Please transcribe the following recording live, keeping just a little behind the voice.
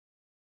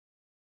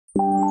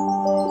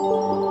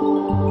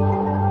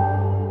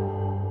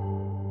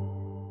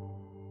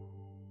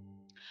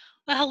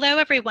Hello,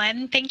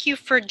 everyone. Thank you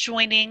for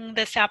joining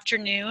this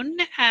afternoon.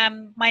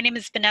 My name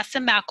is Vanessa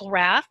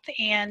McElrath,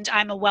 and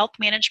I'm a wealth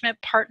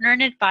management partner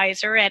and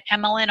advisor at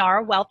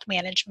ML&R Wealth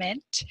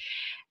Management.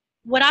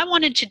 What I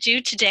wanted to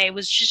do today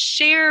was just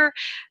share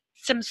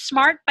some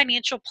smart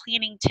financial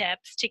planning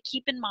tips to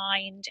keep in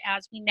mind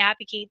as we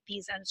navigate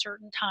these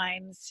uncertain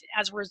times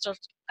as a result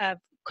of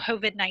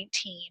COVID-19.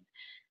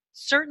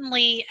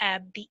 Certainly,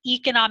 the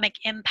economic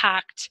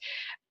impact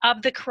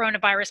of the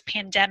coronavirus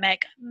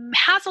pandemic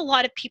has a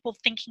lot of people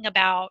thinking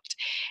about,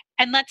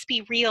 and let's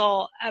be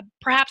real,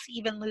 perhaps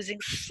even losing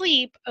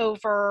sleep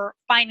over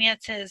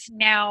finances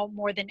now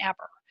more than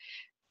ever.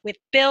 With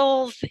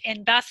bills,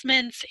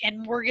 investments,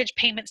 and mortgage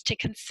payments to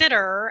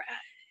consider,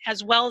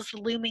 as well as the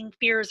looming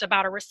fears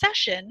about a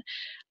recession,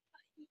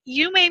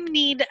 you may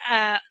need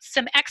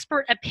some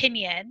expert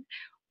opinion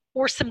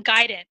or some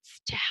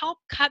guidance to help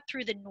cut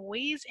through the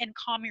noise and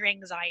calm your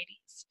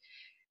anxieties.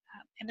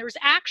 And there's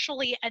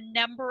actually a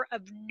number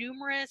of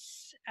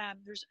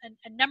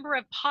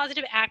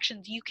positive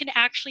actions you can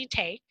actually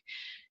take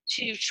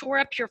to shore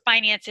up your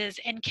finances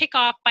and kick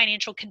off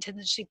financial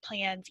contingency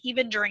plans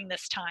even during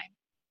this time.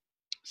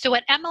 So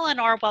at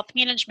ML&R Wealth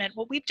Management,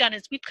 what we've done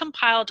is we've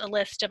compiled a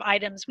list of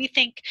items we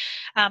think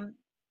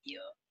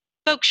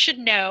folks should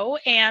know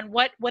and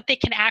what they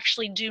can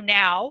actually do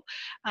now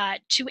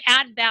to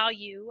add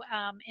value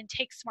and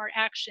take smart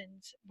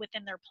actions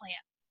within their plan.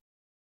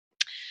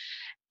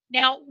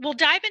 Now, we'll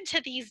dive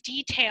into these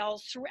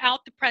details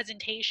throughout the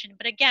presentation,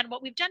 but again,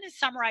 what we've done is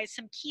summarize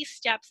some key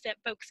steps that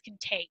folks can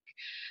take.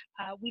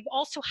 We've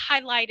also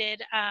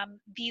highlighted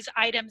these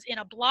items in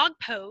a blog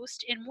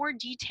post in more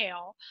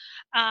detail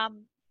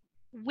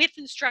with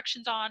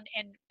instructions on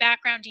and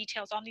background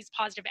details on these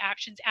positive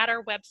actions at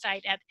our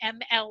website at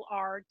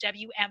mlrwm.com.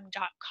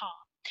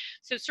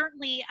 So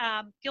certainly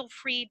feel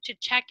free to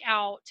check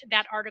out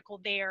that article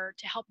there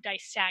to help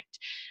dissect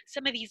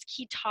some of these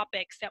key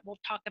topics that we'll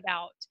talk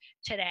about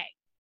today.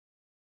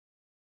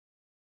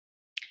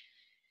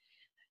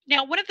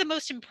 Now, one of the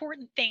most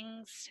important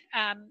things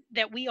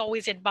that we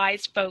always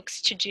advise folks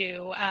to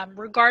do,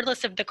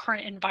 regardless of the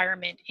current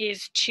environment,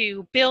 is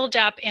to build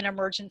up an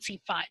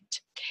emergency fund.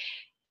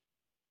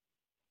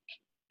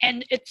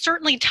 And it's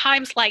certainly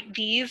times like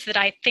these that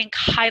I think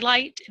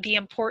highlight the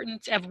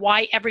importance of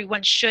why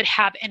everyone should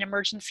have an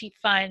emergency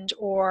fund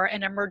or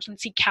an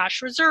emergency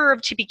cash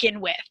reserve to begin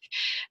with.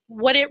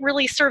 What it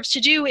really serves to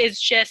do is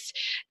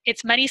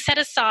it's money set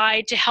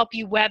aside to help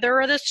you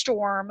weather the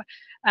storm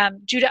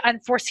due to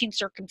unforeseen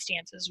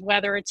circumstances,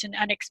 whether it's an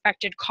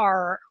unexpected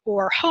car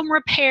or home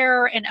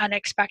repair, an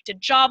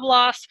unexpected job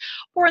loss,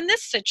 or in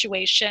this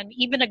situation,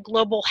 even a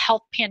global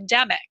health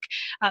pandemic.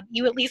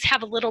 You at least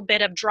have a little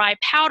bit of dry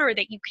powder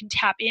that you can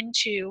tap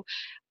into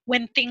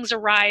when things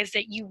arise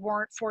that you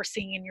weren't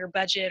foreseeing in your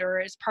budget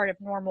or as part of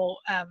normal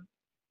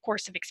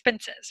course of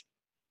expenses.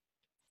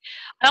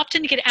 I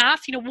often get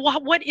asked,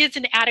 what is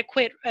an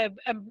adequate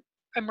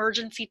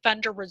emergency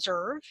fund or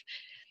reserve?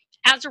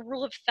 As a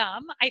rule of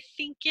thumb, I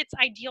think it's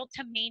ideal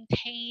to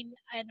maintain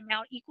an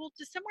amount equal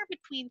to somewhere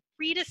between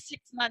 3 to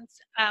 6 months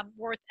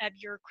worth of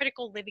your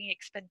critical living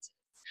expenses.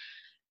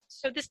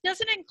 So this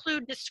doesn't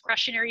include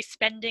discretionary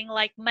spending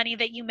like money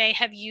that you may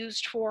have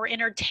used for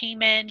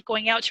entertainment,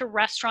 going out to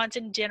restaurants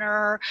and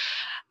dinner,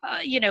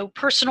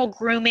 personal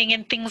grooming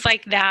and things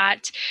like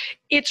that.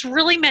 It's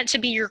really meant to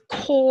be your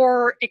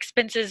core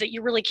expenses that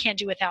you really can't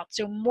do without.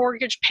 So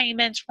mortgage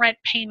payments, rent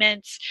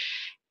payments,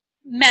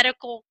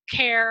 medical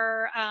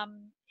care,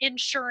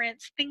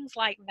 insurance, things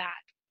like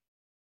that.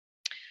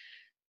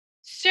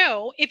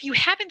 So if you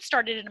haven't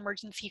started an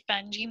emergency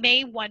fund, you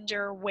may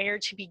wonder where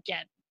to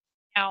begin.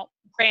 Now,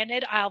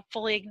 granted, I'll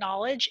fully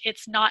acknowledge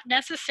it's not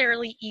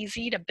necessarily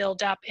easy to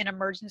build up an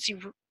emergency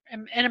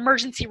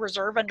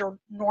reserve under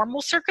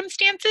normal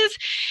circumstances,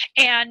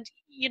 and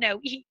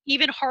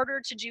even harder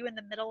to do in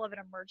the middle of an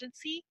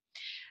emergency.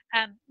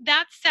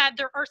 That said,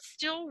 there are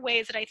still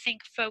ways that I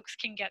think folks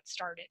can get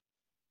started.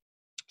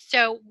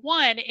 So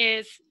one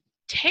is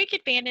take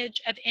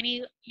advantage of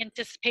any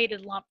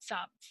anticipated lump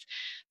sums.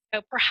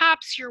 So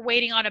perhaps you're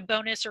waiting on a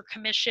bonus or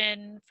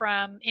commission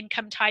from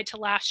income tied to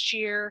last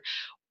year,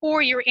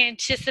 or you're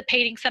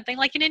anticipating something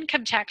like an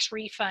income tax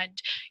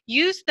refund.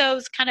 Use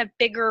those kind of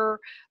bigger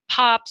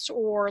pops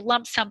or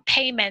lump sum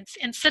payments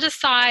and set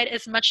aside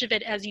as much of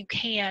it as you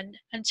can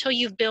until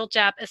you've built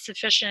up a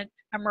sufficient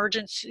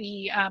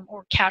emergency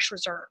or cash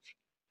reserve.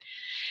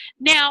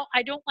 Now,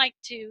 I don't like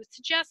to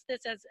suggest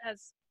this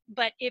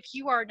but if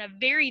you are in a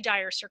very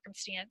dire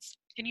circumstance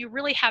and you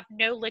really have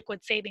no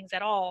liquid savings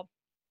at all,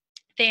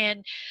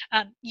 then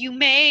you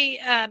may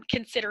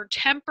consider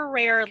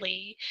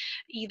temporarily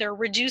either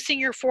reducing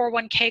your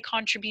 401k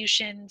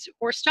contributions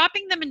or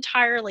stopping them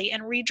entirely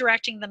and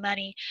redirecting the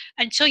money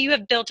until you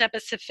have built up a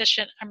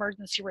sufficient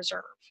emergency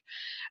reserve.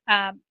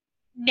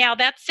 Now,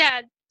 that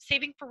said,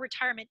 saving for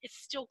retirement is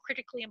still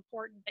critically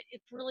important, but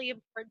it's really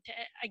important to,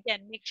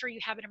 again, make sure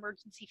you have an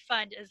emergency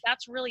fund, as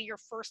that's really your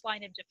first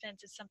line of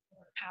defense if something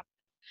were to happen.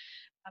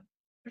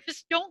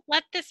 Just don't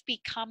let this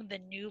become the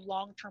new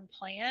long-term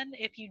plan.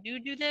 If you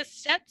do this,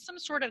 set some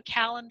sort of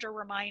calendar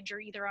reminder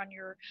either on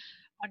your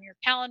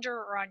calendar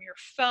or on your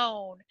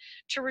phone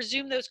to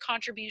resume those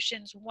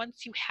contributions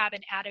once you have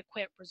an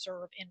adequate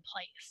reserve in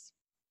place.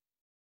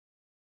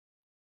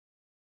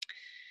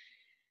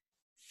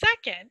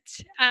 Second,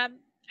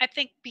 I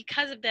think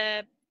because of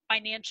the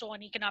financial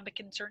and economic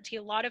uncertainty,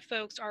 a lot of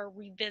folks are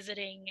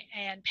revisiting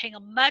and paying a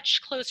much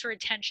closer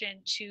attention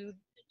to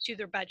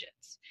their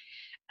budgets.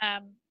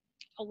 Um,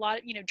 a lot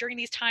of, during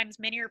these times,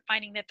 many are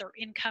finding that their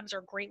incomes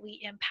are greatly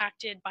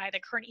impacted by the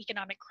current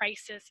economic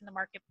crisis and the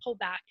market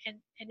pullback. And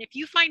if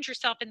you find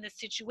yourself in this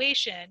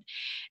situation,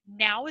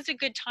 now is a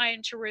good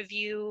time to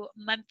review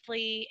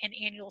monthly and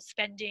annual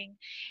spending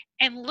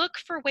and look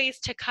for ways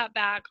to cut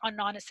back on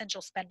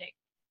non-essential spending.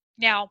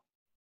 Now,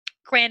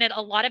 granted,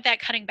 a lot of that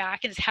cutting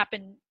back is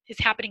happening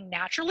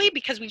naturally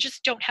because we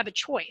just don't have a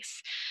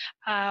choice.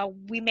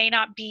 We may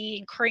not be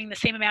incurring the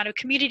same amount of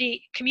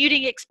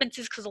commuting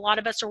expenses because a lot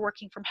of us are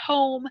working from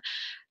home.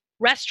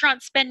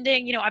 Restaurant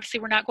spending, obviously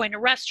we're not going to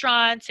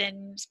restaurants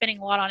and spending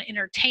a lot on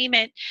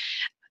entertainment.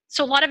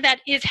 So a lot of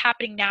that is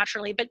happening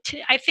naturally, but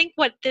I think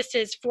what this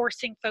is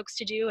forcing folks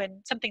to do, and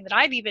something that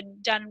I've even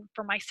done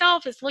for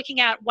myself, is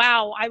looking at,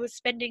 wow, I was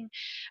spending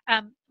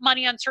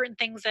money on certain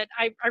things that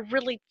I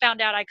really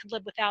found out I could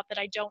live without, that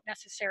I don't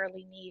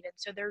necessarily need. And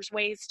so there's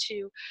ways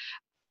to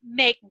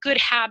make good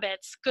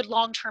habits, good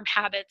long-term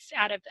habits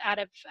out of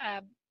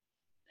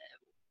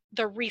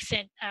the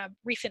recent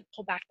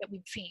pullback that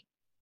we've seen.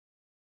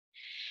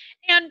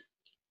 And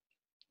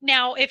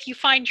now, if you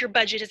find your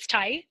budget is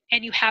tight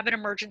and you have an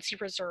emergency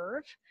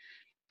reserve,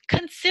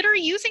 consider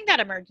using that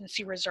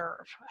emergency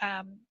reserve.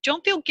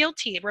 Don't feel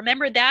guilty.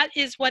 Remember, this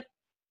is what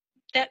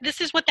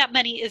that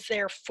money is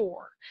there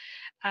for.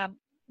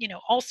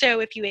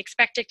 Also, if you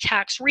expect a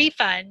tax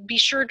refund, be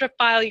sure to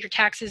file your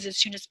taxes as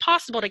soon as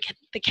possible to get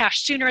the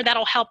cash sooner.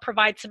 That'll help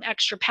provide some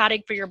extra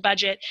padding for your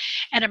budget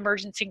and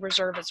emergency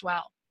reserve as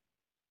well.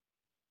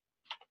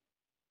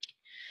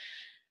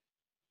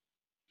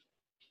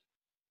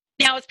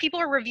 Now, as people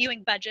are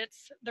reviewing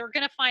budgets, they're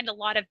going to find a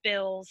lot of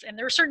bills, and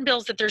there are certain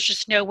bills that there's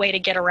just no way to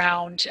get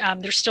around.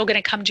 They're still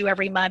going to come due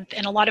every month,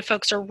 and a lot of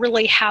folks are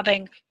really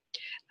having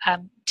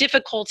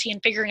difficulty in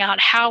figuring out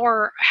how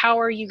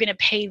are you going to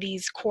pay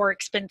these core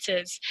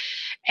expenses.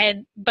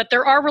 But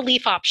there are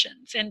relief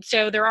options, and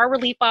so there are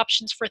relief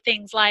options for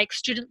things like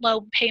student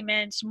loan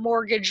payments,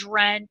 mortgage,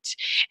 rent,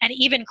 and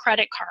even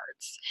credit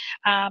cards.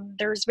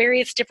 There's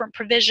various different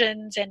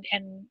provisions and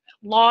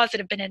laws that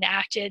have been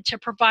enacted to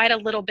provide a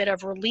little bit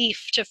of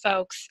relief to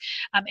folks,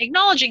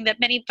 acknowledging that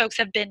many folks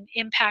have been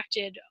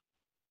impacted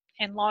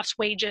and lost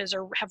wages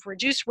or have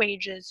reduced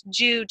wages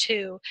due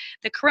to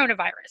the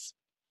coronavirus.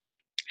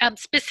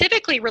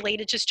 Specifically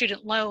related to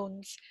student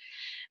loans,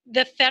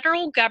 the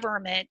federal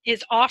government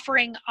is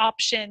offering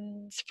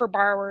options for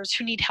borrowers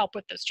who need help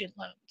with those student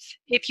loans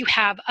if you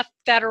have a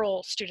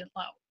federal student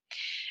loan.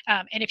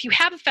 And if you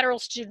have a federal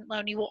student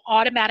loan, you will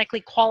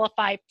automatically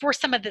qualify for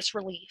some of this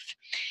relief.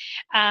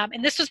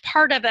 And this was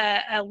part of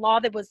a law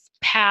that was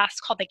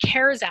passed called the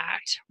CARES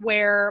Act,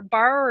 where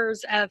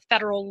borrowers of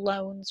federal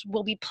loans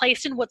will be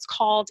placed in what's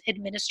called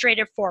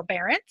administrative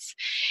forbearance.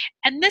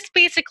 And this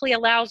basically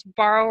allows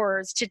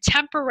borrowers to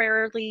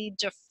temporarily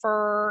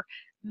defer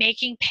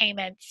making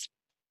payments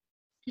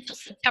until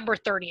September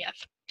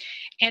 30th.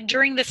 And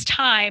during this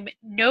time,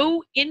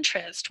 no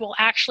interest will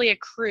actually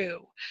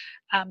accrue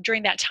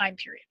during that time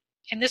period.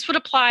 And this would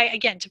apply,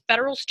 again, to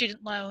federal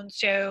student loans,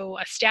 so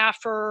a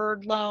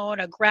Stafford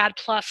loan, a Grad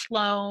Plus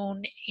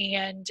loan,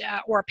 and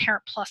or a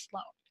Parent Plus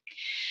loan.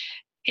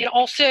 It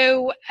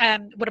also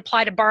would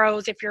apply to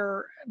borrowers if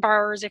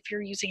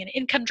you're using an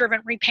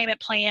income-driven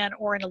repayment plan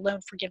or in a loan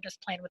forgiveness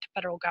plan with the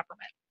federal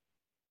government.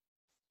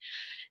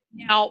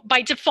 Now,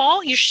 by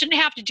default, you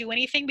shouldn't have to do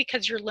anything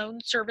because your loan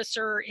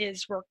servicer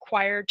is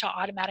required to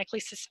automatically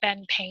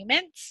suspend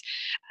payments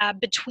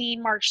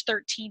between March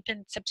 13th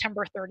and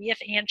September 30th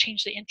and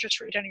change the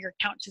interest rate on your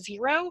account to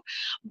zero.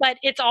 But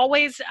it's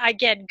always,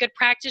 again, good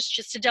practice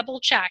just to double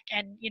check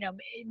and,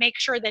 make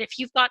sure that if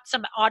you've got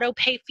some auto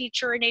pay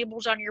feature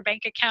enabled on your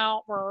bank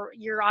account or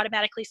you're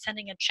automatically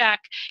sending a check,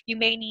 you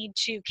may need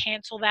to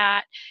cancel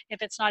that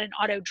if it's not an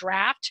auto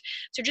draft.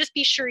 So just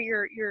be sure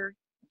you're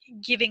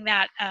giving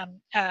that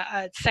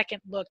a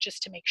second look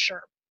just to make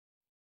sure.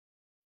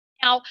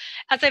 Now,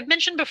 as I've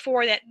mentioned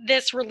before, that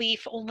this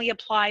relief only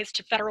applies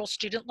to federal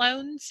student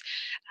loans.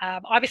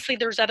 Obviously,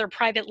 there's other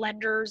private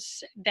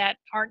lenders that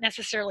aren't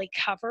necessarily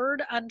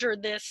covered under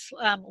this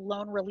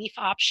loan relief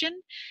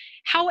option.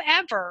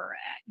 However,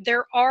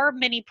 there are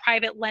many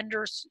private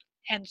lenders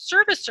and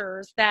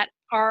servicers that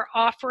are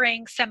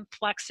offering some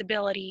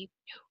flexibility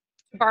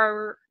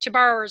to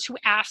borrowers who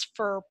asked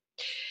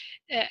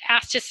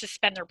to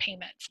suspend their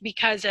payments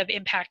because of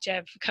impact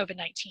of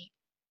COVID-19.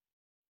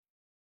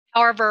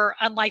 However,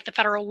 unlike the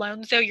federal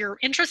loans, though, your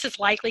interest is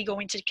likely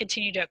going to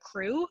continue to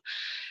accrue,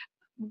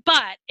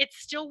 but it's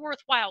still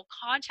worthwhile.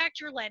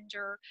 Contact your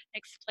lender,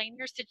 explain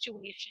your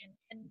situation,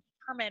 and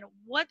determine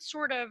what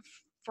sort of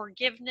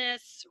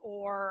forgiveness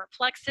or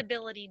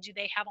flexibility do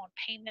they have on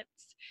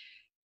payments?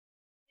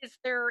 Is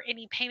there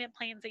any payment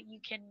plans that you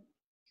can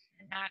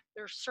enact?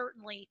 There's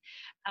certainly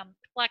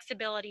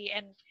flexibility,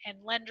 and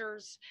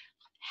lenders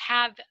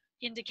have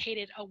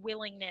indicated a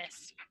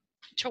willingness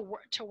to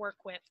work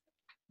with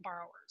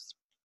borrowers,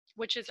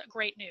 which is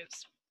great news,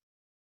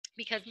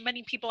 because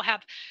many people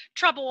have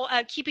trouble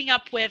keeping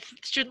up with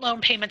student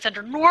loan payments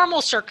under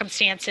normal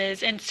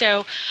circumstances, and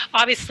so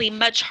obviously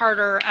much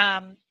harder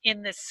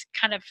in this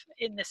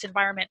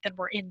environment than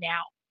we're in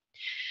now.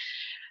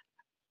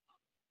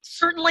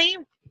 Certainly,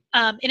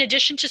 in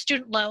addition to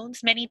student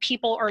loans, many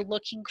people are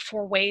looking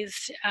for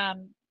ways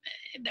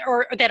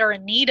or that are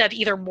in need of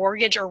either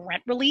mortgage or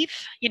rent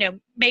relief.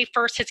 May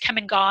 1st has come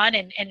and gone,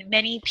 and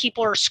many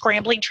people are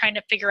scrambling trying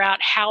to figure out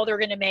how they're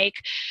going to make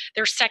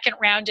their second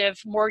round of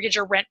mortgage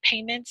or rent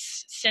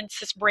payments since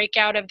this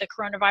breakout of the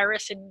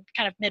coronavirus in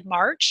kind of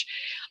mid-March.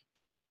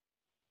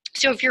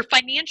 So if you're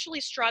financially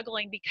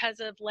struggling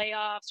because of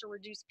layoffs or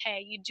reduced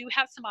pay, you do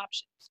have some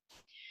options.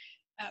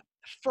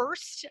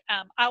 First,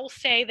 I will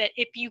say that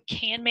if you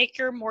can make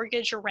your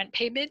mortgage or rent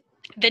payment,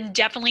 then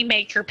definitely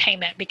make your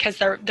payment, because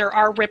there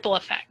are ripple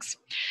effects.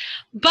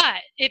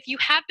 But if you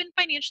have been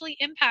financially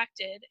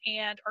impacted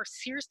and are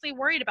seriously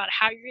worried about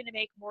how you're going to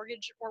make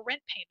mortgage or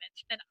rent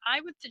payments, then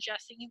I would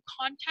suggest that you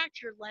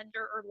contact your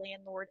lender or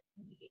landlord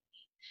immediately.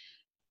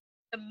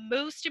 The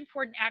most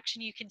important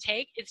action you can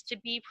take is to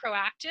be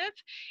proactive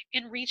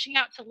in reaching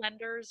out to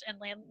lenders and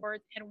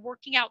landlords and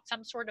working out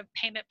some sort of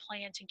payment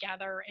plan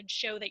together, and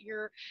show that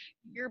you're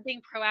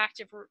being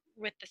proactive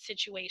with the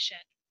situation.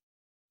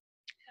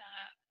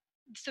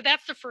 So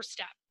that's the first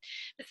step.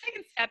 The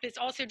second step is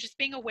also just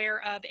being aware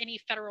of any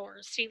federal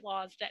or state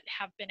laws that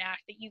have been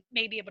enacted that you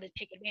may be able to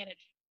take advantage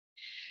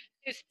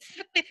of.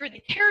 Specifically through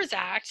the CARES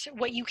Act,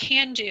 what you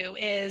can do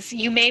is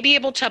you may be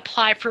able to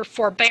apply for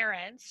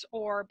forbearance,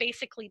 or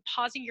basically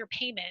pausing your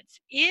payments,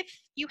 if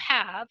you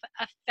have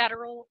a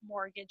federal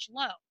mortgage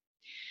loan.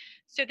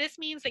 So this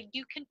means that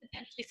you can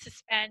potentially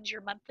suspend your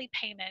monthly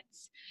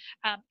payments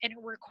and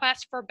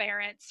request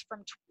forbearance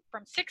from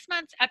 6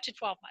 months up to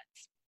 12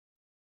 months.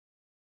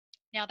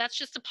 Now that's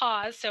just a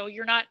pause, so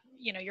you're not,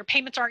 your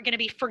payments aren't going to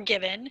be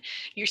forgiven.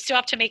 You still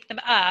have to make them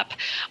up,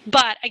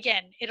 but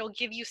again, it'll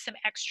give you some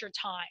extra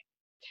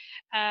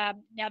time.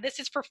 Now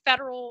this is for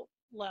federal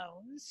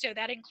loans, so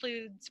that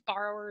includes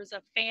borrowers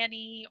of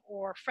Fannie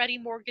or Freddie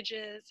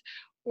mortgages,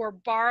 or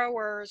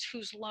borrowers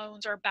whose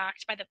loans are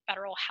backed by the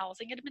Federal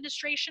Housing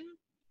Administration.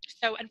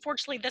 So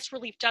unfortunately, this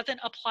relief doesn't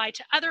apply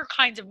to other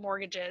kinds of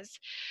mortgages,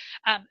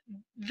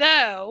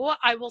 though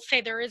I will say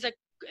there's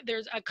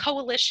a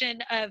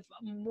coalition of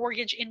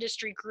mortgage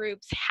industry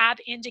groups have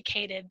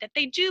indicated that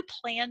they do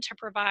plan to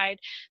provide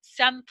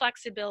some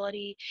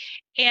flexibility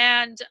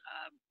and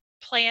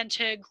plan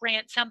to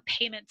grant some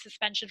payment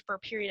suspension for a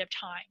period of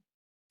time.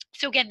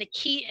 So again, the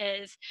key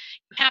is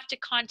you have to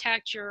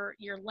contact your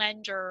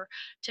lender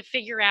to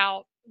figure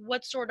out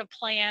what sort of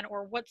plan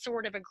or what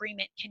sort of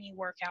agreement can you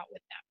work out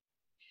with them.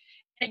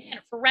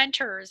 And for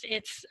renters,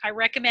 I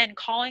recommend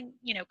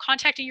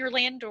contacting your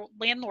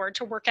landlord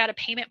to work out a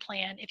payment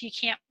plan if you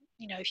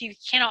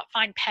cannot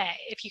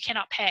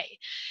pay.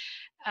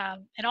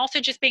 And also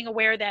just being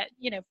aware that,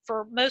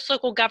 for most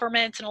local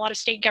governments and a lot of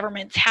state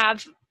governments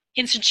have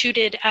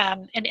instituted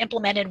and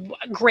implemented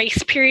a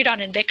grace period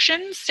on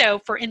evictions. So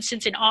for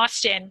instance, in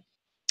Austin,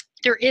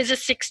 there is a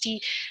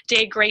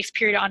 60-day grace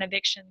period on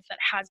evictions that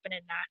has been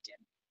enacted.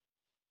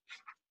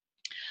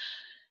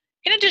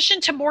 In addition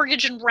to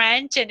mortgage and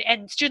rent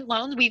and student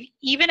loans, we've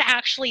even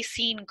actually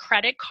seen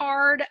credit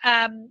card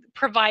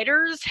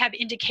providers have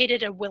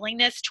indicated a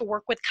willingness to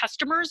work with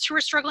customers who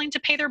are struggling to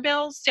pay their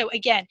bills. So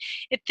again,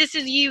 if this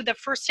is you, the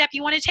first step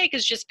you want to take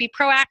is just be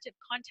proactive.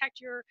 Contact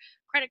your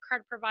credit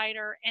card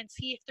provider and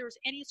see if there's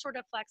any sort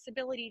of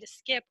flexibility to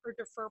skip or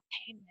defer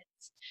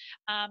payments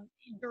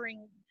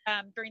during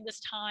this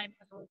time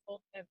as a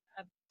result of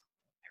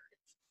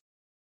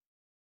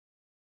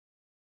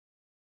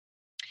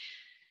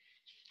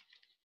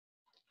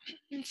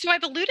So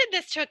I've alluded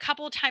this to a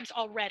couple of times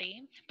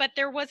already, but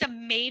there was a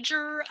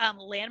major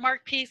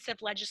landmark piece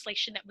of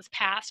legislation that was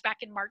passed back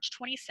in March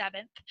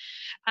 27th.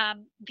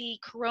 The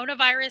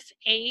Coronavirus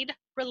Aid,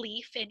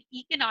 Relief, and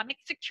Economic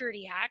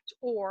Security Act,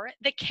 or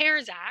the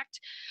CARES Act,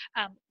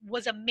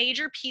 was a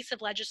major piece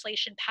of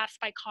legislation passed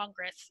by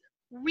Congress,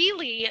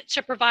 really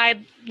to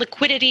provide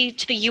liquidity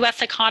to the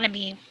U.S.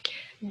 economy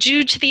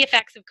due to the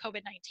effects of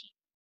COVID-19.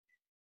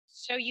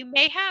 So you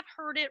may have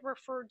heard it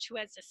referred to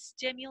as a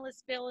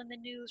stimulus bill in the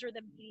news or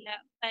the media,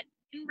 but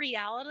in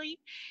reality,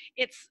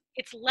 it's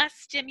less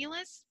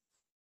stimulus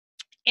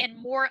and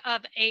more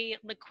of a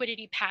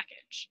liquidity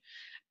package.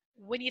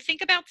 When you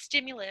think about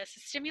stimulus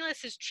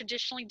is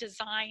traditionally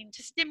designed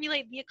to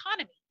stimulate the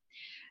economy.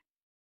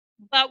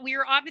 But we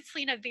are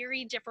obviously in a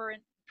very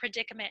different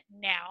predicament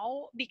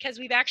now because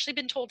we've actually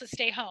been told to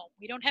stay home.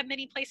 We don't have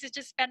many places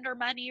to spend our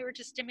money or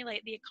to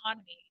stimulate the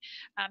economy.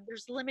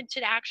 There's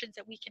limited actions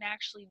that we can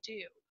actually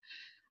do.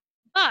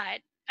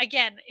 But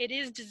again, it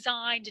is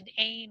designed and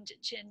aimed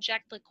to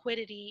inject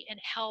liquidity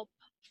and help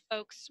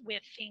folks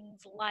with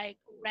things like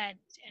rent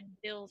and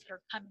bills that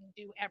are coming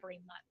due every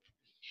month.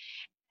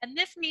 And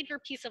this major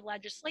piece of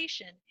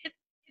legislation, it's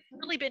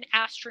really been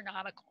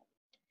astronomical.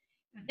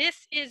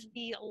 This is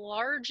the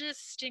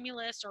largest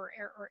stimulus or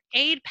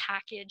aid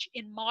package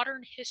in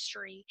modern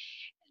history,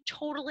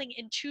 totaling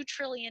in $2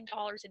 trillion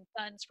in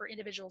funds for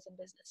individuals and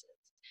businesses.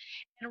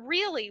 And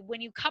really,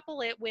 when you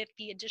couple it with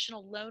the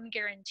additional loan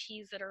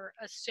guarantees that are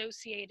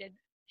associated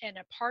and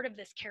a part of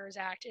this CARES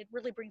Act, it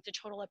really brings the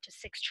total up to $6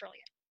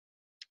 trillion.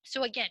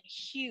 So again,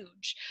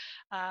 huge.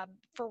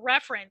 For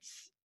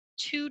reference,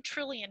 $2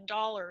 trillion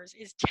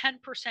is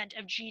 10%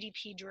 of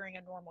GDP during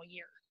a normal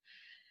year.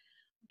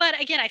 But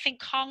again, I think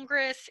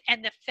Congress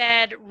and the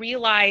Fed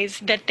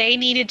realized that they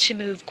needed to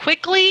move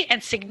quickly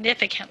and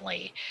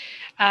significantly.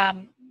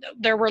 Um,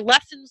 there were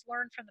lessons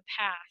learned from the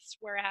past,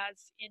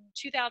 whereas in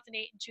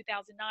 2008 and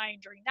 2009,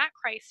 during that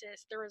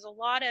crisis, there was a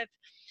lot of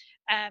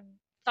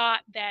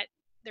thought that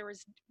there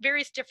was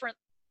various different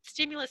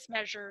stimulus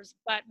measures,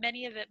 but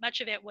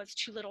much of it was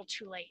too little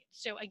too late.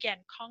 So again,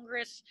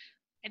 Congress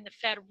and the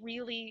Fed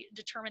really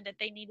determined that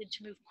they needed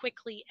to move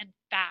quickly and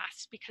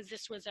fast because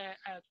this was a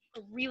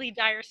really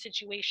dire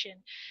situation,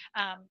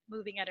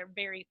 moving at a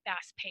very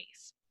fast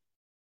pace.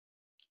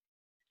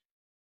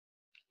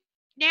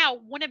 Now,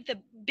 one of the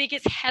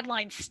biggest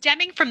headlines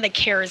stemming from the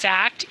CARES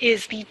Act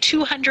is the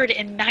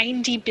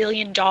 $290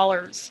 billion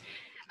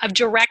of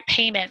direct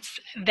payments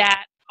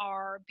that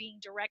are being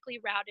directly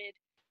routed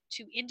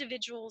to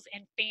individuals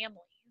and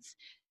families.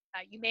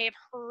 You may have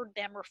heard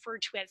them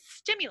referred to as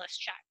stimulus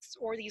checks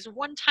or these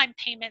one-time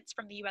payments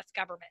from the US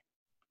government.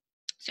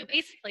 So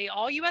basically,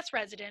 all US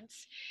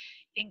residents,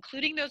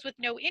 including those with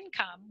no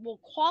income, will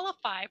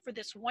qualify for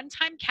this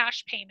one-time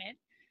cash payment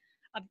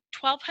of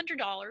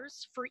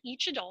 $1,200 for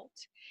each adult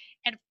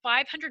and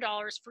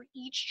 $500 for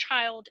each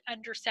child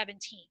under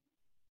 17.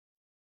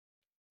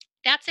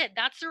 That's it.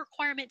 That's the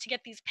requirement to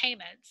get these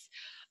payments,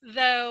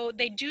 though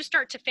they do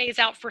start to phase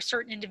out for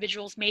certain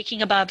individuals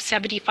making above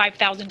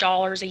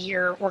 $75,000 a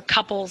year or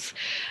couples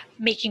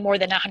making more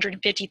than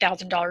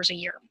 $150,000 a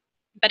year.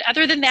 But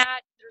other than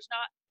that, there's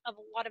not a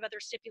lot of other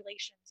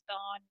stipulations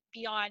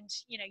beyond,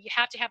 you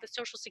have to have a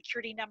social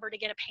security number to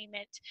get a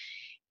payment,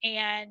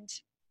 and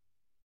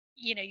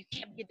you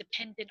can't be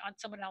dependent on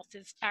someone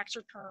else's tax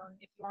return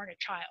if you aren't a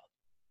child.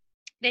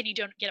 Then you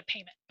don't get a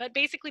payment. But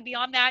basically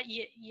beyond that,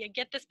 you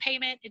get this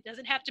payment. It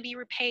doesn't have to be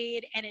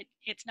repaid, and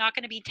it's not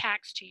going to be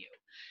taxed to you.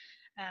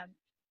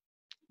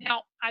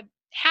 Now, I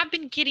have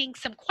been getting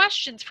some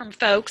questions from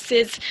folks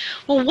is,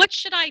 well, what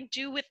should I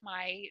do with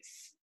my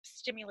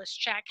stimulus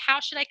check? How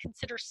should I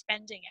consider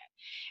spending it?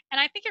 And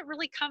I think it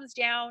really comes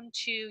down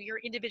to your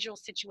individual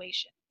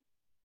situation.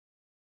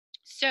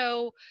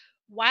 So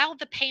while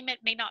the payment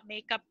may not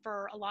make up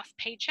for a lost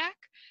paycheck,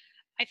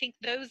 I think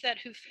those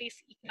who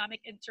face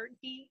economic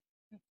uncertainty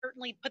can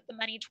certainly put the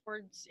money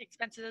towards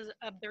expenses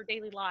of their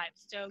daily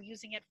lives. So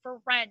using it for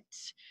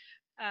rent,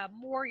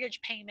 mortgage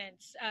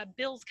payments,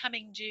 bills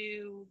coming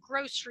due,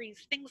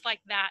 groceries, things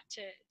like that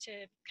to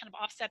kind of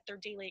offset their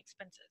daily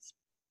expenses.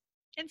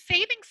 And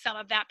saving some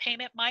of that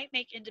payment might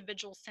make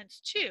individual sense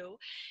too,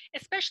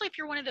 especially if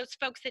you're one of those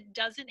folks that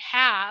doesn't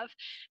have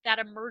that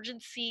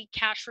emergency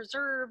cash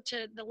reserve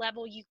to the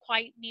level you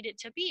quite need it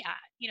to be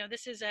at.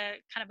 This is a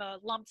kind of a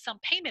lump sum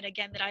payment,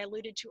 again, that I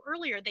alluded to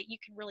earlier, that you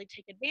can really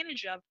take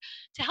advantage of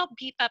to help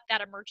beef up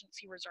that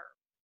emergency reserve.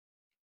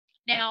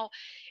 Now,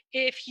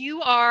 if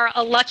you are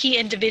a lucky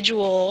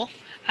individual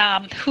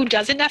who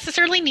doesn't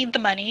necessarily need the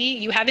money,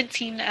 you haven't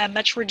seen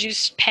much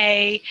reduced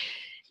pay,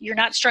 you're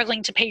not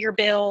struggling to pay your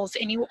bills,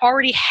 and you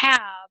already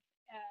have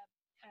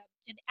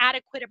an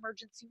adequate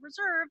emergency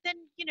reserve, then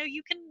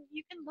you can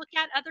look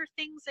at other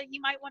things that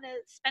you might want to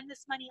spend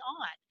this money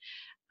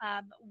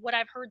on. What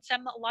I've heard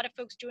a lot of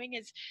folks doing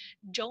is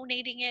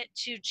donating it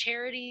to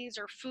charities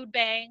or food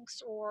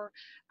banks or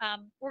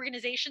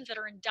organizations that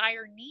are in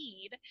dire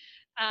need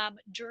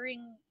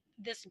during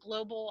this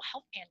global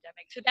health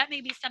pandemic. So that may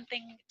be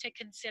something to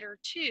consider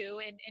too,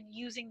 and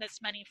using this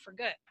money for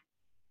good.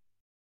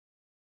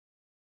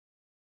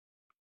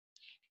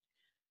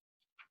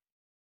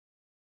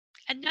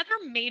 Another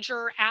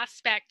major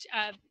aspect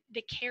of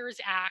the CARES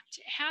Act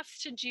has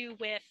to do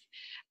with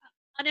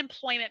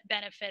unemployment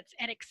benefits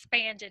and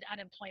expanded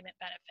unemployment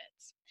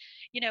benefits.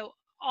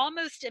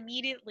 Almost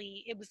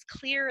immediately, it was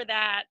clear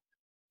that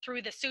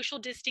through the social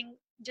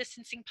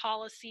distancing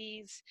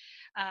policies,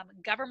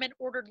 government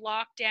ordered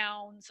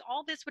lockdowns,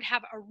 all this would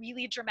have a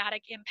really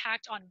dramatic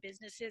impact on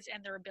businesses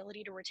and their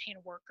ability to retain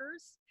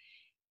workers.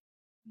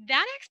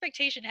 That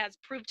expectation has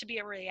proved to be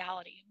a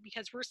reality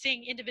because we're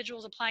seeing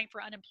individuals applying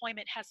for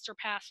unemployment has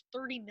surpassed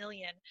 30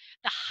 million,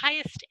 the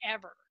highest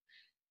ever.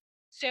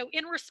 So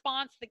in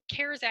response, the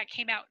CARES Act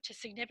came out to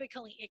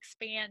significantly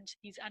expand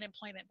these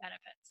unemployment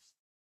benefits.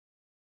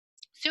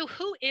 So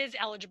who is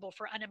eligible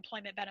for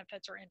unemployment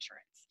benefits or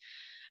insurance?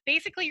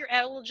 Basically, you're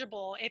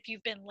eligible if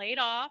you've been laid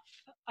off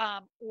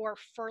or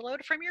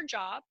furloughed from your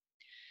job.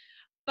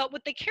 But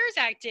what the CARES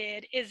Act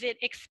did is it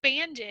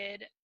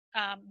expanded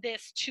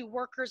this to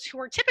workers who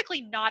are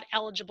typically not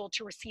eligible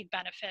to receive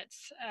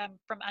benefits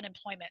from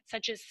unemployment,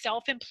 such as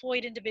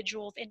self-employed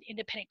individuals and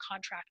independent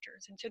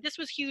contractors. And so this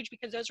was huge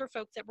because those were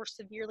folks that were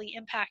severely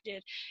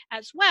impacted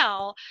as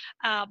well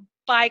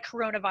by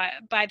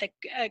the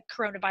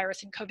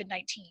coronavirus and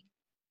COVID-19.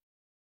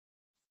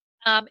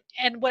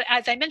 And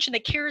as I mentioned, the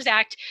CARES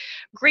Act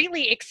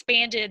greatly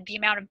expanded the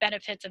amount of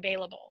benefits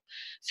available.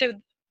 So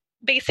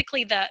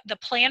basically, the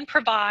plan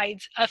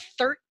provides a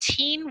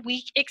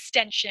 13-week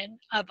extension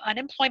of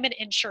unemployment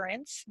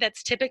insurance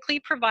that's typically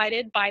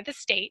provided by the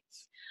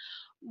states,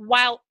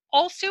 while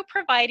also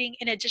providing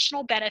an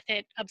additional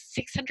benefit of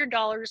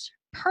 $600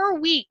 per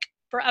week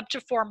for up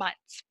to 4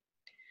 months.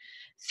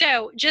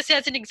 So just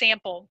as an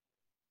example,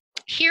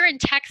 here in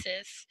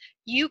Texas,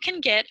 you can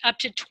get up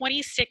to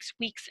 26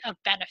 weeks of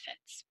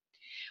benefits.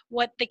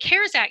 What the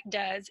CARES Act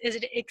does is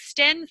it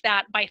extends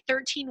that by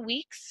 13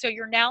 weeks, so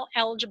you're now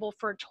eligible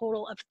for a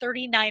total of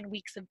 39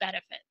 weeks of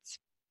benefits.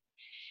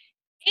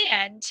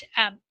 And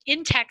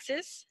in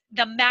Texas,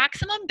 the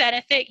maximum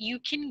benefit you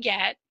can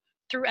get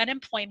through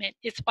unemployment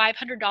is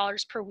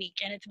 $500 per week,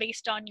 and it's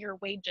based on your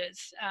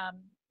wages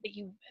that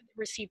you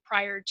received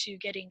prior to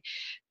getting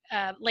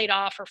laid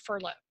off or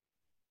furloughed.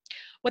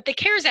 What the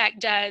CARES Act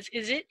does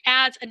is it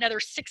adds another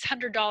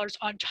 $600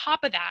 on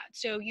top of that.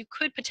 So you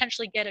could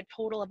potentially get a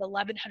total of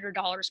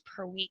 $1,100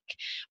 per week,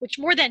 which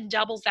more than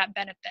doubles that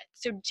benefit.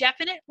 So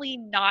definitely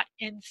not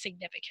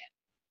insignificant.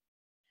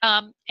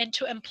 And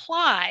to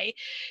apply,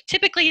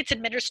 typically it's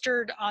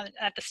administered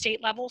at the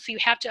state level, so you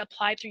have to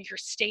apply through your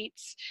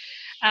state's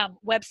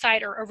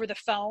website or over the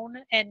phone.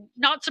 And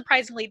not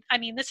surprisingly, I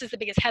mean, this is the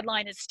biggest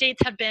headline, is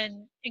states have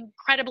been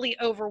incredibly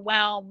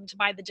overwhelmed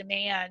by the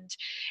demand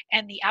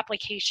and the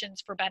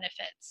applications for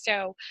benefits.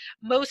 So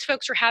most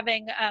folks are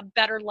having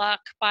better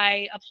luck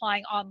by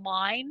applying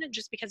online,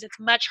 just because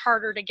it's much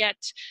harder to get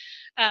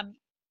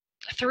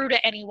through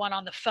to anyone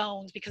on the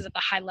phones because of the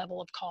high level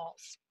of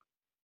calls.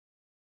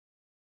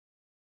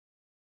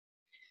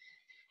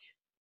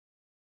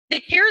 The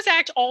CARES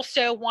Act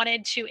also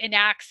wanted to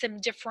enact some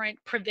different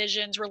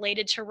provisions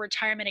related to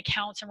retirement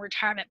accounts and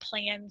retirement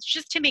plans,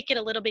 just to make it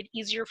a little bit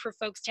easier for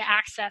folks to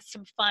access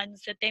some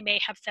funds that they may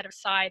have set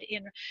aside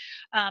in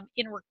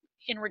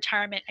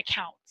retirement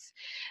accounts.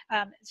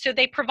 So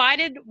they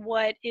provided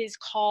what is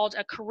called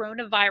a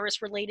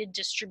coronavirus-related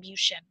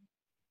distribution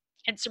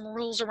and some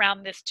rules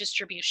around this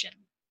distribution.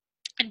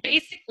 And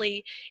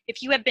basically,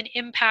 if you have been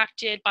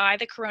impacted by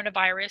the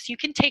coronavirus, you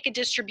can take a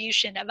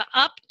distribution of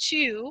up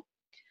to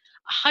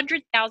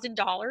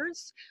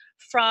 $100,000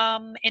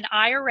 from an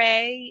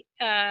IRA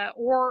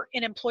or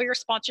an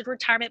employer-sponsored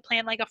retirement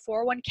plan like a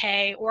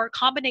 401k, or a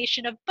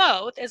combination of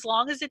both, as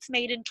long as it's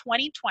made in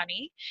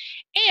 2020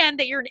 and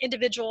that you're an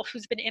individual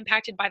who's been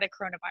impacted by the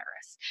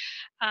coronavirus.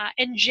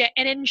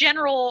 And in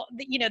general,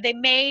 they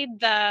made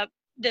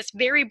this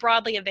very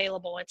broadly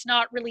available. It's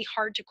not really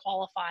hard to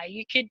qualify.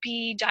 You could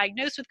be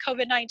diagnosed with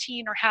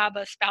COVID-19 or have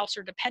a spouse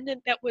or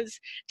dependent that was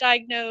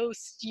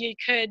diagnosed. You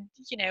could,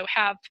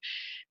 have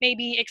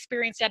maybe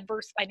experienced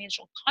adverse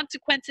financial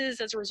consequences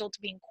as a result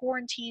of being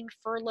quarantined,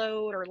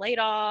 furloughed, or laid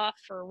off,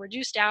 or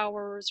reduced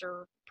hours,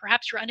 or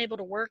perhaps you're unable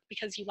to work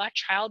because you lack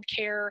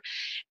childcare.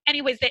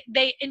 Anyways,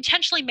 they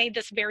intentionally made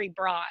this very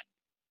broad.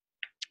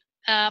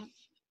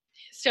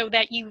 So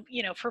that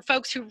for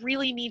folks who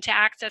really need to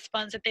access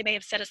funds that they may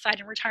have set aside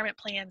in retirement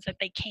plans, that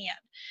they can.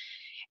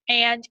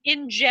 And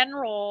in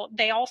general,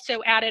 they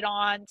also added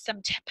on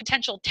some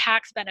potential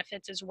tax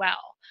benefits as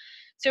well.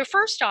 So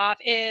first off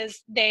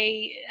is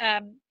they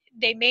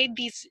made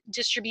these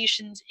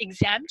distributions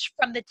exempt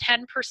from the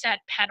 10%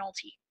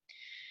 penalty.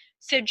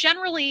 So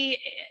generally,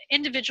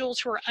 individuals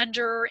who are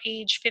under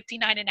age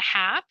 59 and a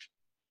half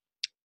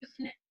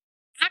can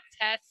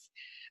access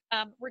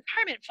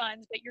retirement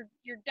funds, but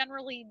you're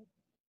generally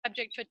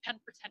subject to a 10%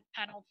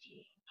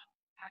 penalty.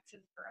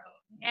 Taxes are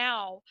owed.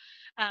 Now,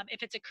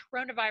 if it's a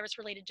coronavirus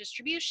related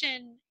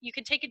distribution, you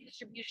can take a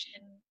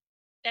distribution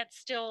that's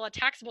still a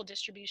taxable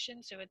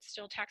distribution, so it's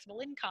still taxable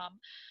income.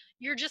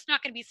 You're just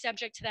not going to be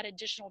subject to that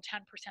additional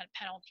 10%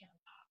 penalty on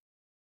top.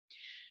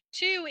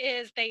 Two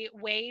is they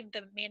waive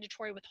the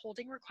mandatory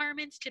withholding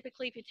requirements.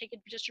 Typically, if you take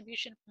a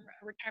distribution from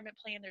a retirement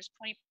plan, there's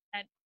 20%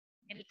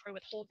 mandatory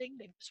withholding.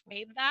 They just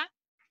waive that.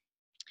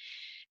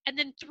 And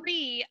then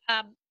three,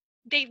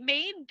 they've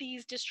made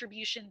these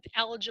distributions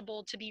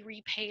eligible to be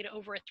repaid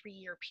over a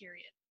 3-year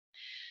period.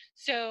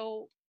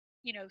 So,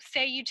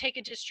 say you take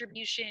a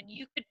distribution,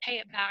 you could pay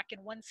it back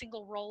in one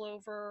single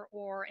rollover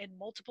or in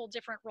multiple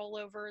different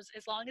rollovers,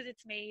 as long as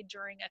it's made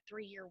during a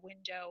 3-year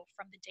window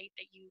from the date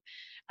that you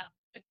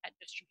took that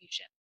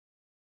distribution.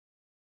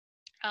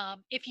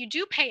 If you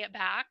do pay it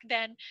back,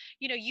 then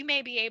you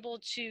may be able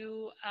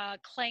to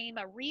claim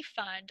a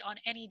refund on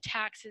any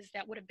taxes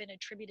that would have been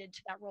attributed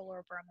to that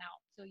rollover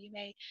amount. So you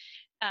may,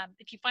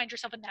 if you find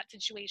yourself in that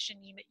situation,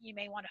 you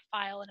may want to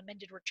file an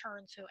amended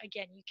return. So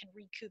again, you can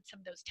recoup some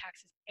of those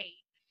taxes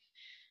paid.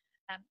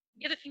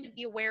 The other thing to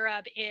be aware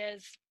of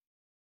is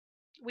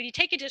when you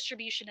take a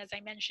distribution, as I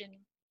mentioned,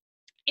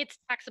 it's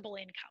taxable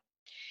income.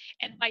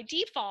 And by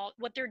default,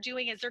 what they're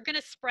doing is they're going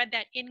to spread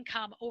that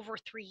income over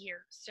 3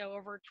 years. So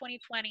over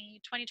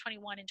 2020,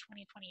 2021, and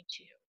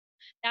 2022.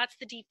 That's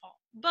the default.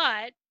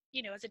 But,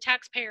 as a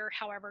taxpayer,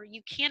 however,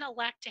 you can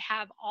elect to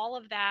have all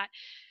of that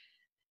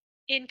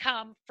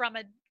income from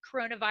a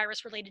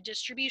coronavirus related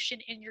distribution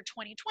in your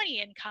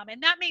 2020 income,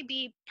 and that may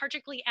be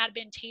particularly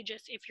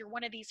advantageous if you're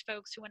one of these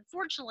folks who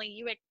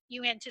unfortunately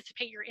you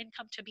anticipate your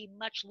income to be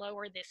much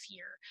lower this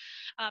year.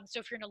 So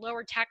if you're in a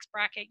lower tax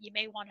bracket, you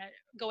may want to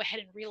go ahead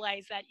and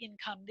realize that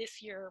income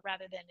this year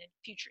rather than in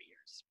future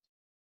years.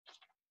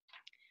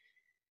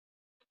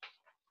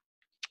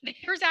 The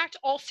CARES Act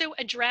also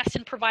addressed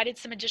and provided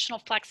some additional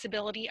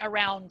flexibility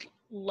around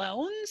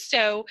loans.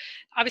 So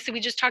obviously we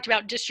just talked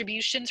about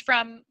distributions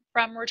from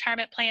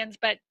retirement plans,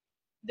 but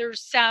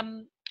there's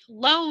some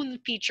loan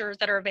features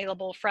that are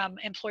available from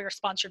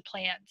employer-sponsored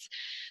plans.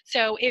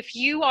 So if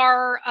you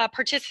are a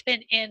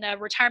participant in a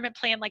retirement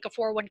plan like a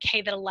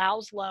 401k that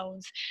allows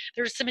loans,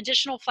 there's some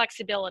additional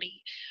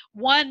flexibility.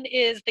 One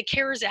is the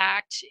CARES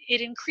Act.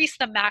 It increased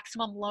the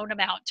maximum loan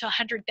amount to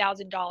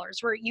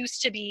 $100,000, where it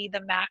used to be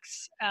the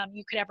max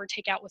you could ever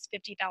take out was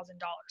 $50,000.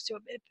 So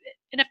it,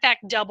 in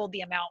effect, doubled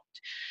the amount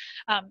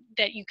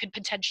that you could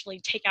potentially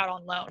take out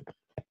on loan.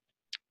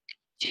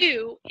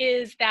 Two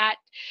is that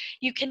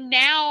you can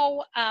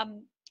now,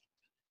 an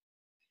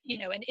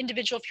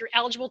individual, if you're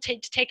eligible to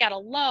take out a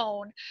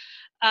loan,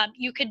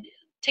 you could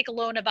take a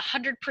loan of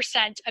 100%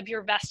 of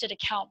your vested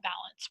account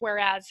balance,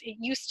 whereas it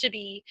used to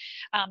be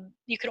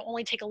you could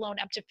only take a loan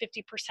up to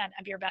 50%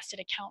 of your vested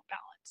account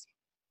balance.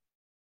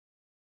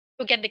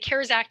 Again, the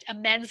CARES Act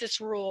amends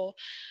this rule,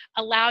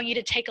 allowing you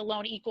to take a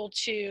loan equal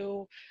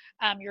to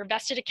your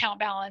vested account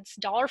balance,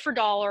 dollar for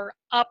dollar,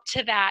 up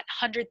to that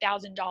 $100,000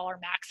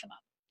 maximum.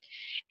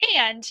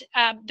 And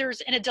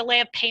there's a delay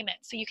of payment.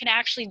 So you can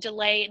actually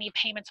delay any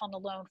payments on the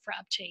loan for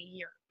up to a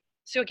year.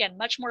 So again,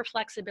 much more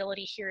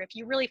flexibility here. If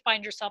you really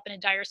find yourself in a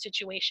dire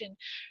situation,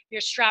 you're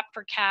strapped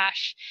for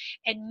cash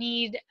and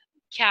need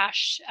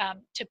cash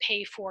to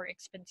pay for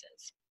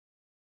expenses.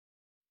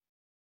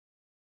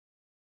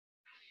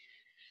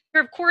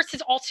 There, of course,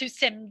 is also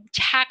some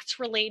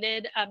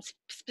tax-related,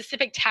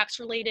 specific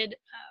tax-related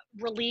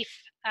relief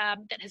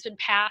that has been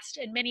passed.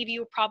 And many of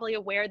you are probably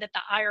aware that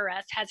the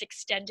IRS has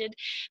extended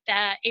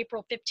the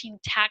April 15th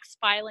tax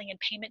filing and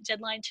payment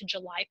deadline to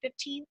July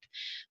 15th.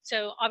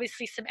 So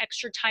obviously some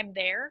extra time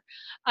there.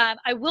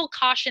 I will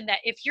caution that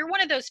if you're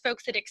one of those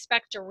folks that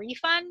expect a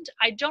refund,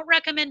 I don't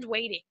recommend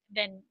waiting.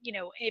 Then,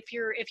 if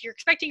you're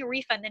expecting a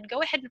refund, then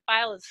go ahead and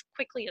file as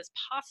quickly as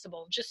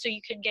possible, just so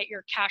you can get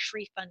your cash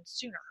refund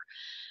sooner.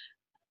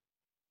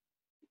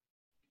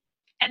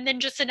 And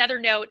then just another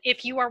note,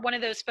 if you are one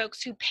of those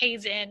folks who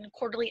pays in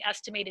quarterly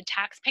estimated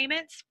tax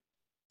payments,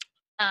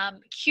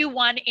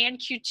 Q1 and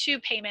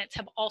Q2 payments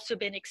have also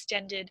been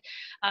extended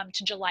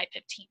to July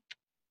 15th.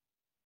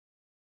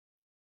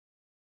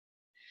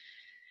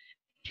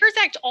 CARES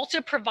Act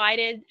also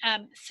provided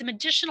some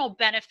additional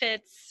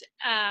benefits.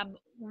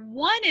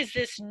 One is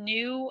this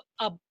new,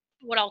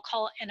 what I'll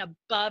call an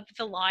above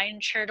the line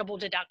charitable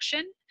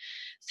deduction.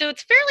 So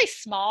it's fairly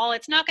small.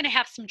 It's not going to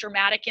have some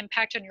dramatic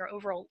impact on your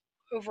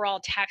overall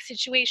tax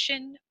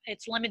situation.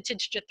 It's limited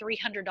to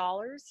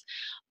 $300,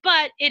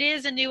 but it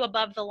is a new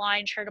above the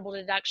line charitable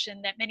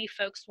deduction that many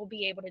folks will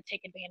be able to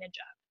take advantage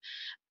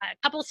of. A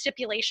couple of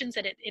stipulations: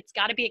 that it's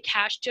got to be a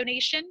cash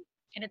donation,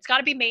 and it's got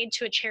to be made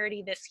to a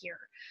charity this year.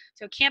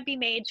 So it can't be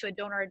made to a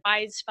donor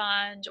advised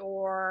fund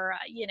or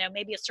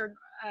maybe a certain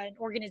an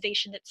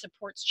organization that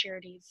supports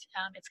charities.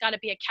 It's got to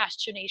be a cash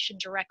donation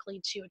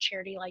directly to a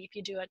charity, like if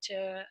you do it to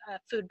a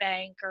food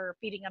bank or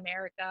Feeding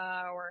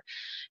America or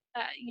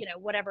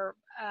whatever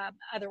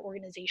other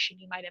organization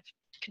you might have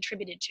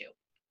contributed to.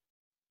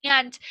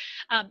 And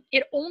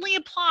it only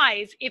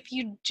applies if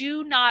you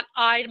do not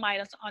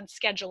itemize on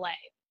Schedule A.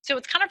 So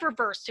it's kind of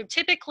reversed. So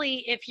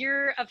typically, if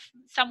you're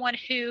someone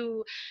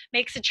who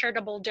makes a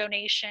charitable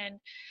donation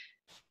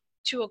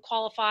to a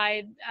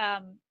qualified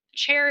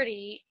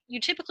charity, you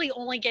typically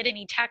only get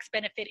any tax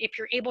benefit if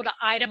you're able to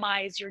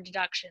itemize your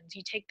deductions.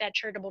 You take that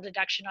charitable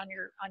deduction on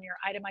your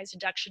itemized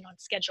deduction on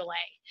Schedule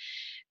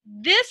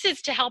A. This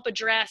is to help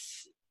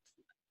address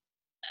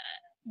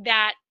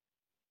that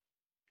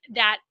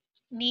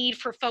need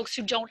for folks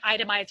who don't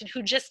itemize and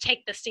who just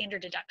take the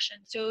standard deduction.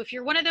 So if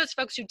you're one of those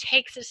folks who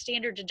takes a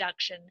standard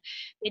deduction,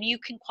 then you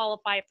can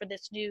qualify for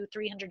this new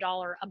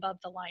 $300 above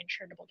the line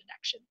charitable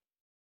deduction.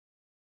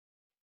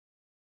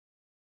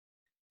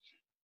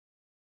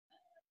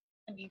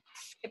 Let me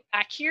skip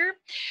back here.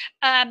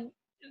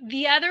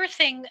 The other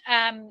thing,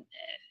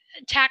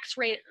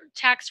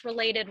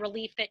 tax-related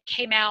relief that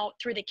came out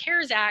through the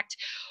CARES Act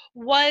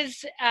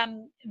was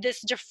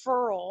this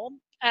deferral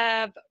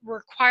of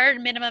required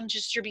minimum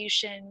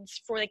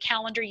distributions for the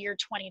calendar year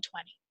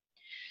 2020.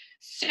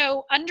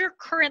 So under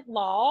current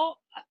law,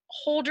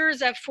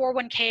 holders of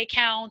 401k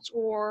accounts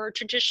or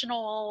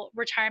traditional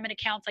retirement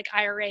accounts like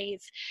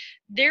IRAs,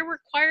 they're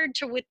required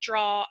to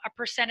withdraw a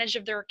percentage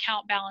of their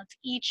account balance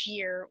each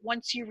year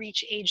once you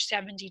reach age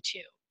 72.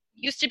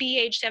 Used to be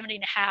age 70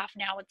 and a half,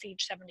 now it's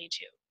age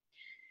 72.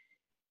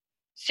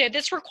 So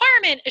this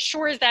requirement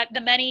assures that the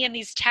money in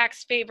these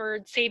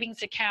tax-favored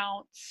savings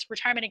accounts,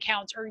 retirement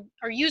accounts,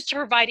 are used to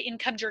provide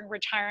income during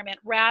retirement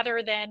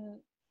rather than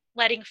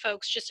letting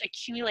folks just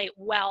accumulate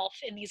wealth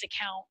in these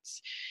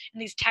accounts, in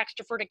these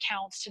tax-deferred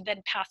accounts, to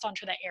then pass on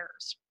to the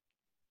heirs.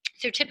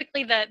 So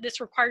typically this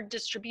required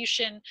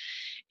distribution,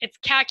 it's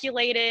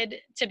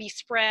calculated to be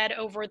spread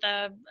over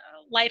the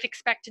life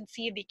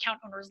expectancy of the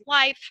account owner's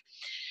life.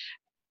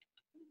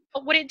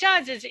 But what it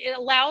does is it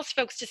allows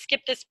folks to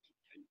skip this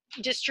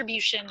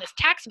distribution, this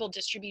taxable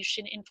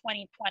distribution in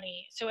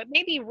 2020. So it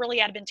may be really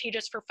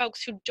advantageous for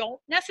folks who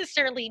don't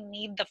necessarily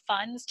need the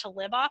funds to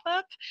live off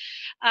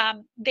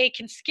of. They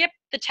can skip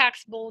the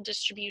taxable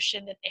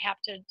distribution that they have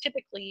to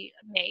typically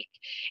make,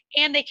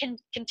 and they can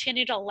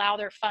continue to allow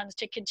their funds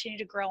to continue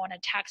to grow on a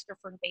tax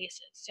deferred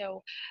basis.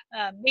 So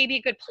maybe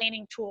a good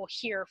planning tool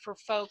here for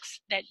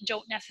folks that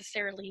don't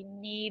necessarily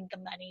need the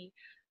money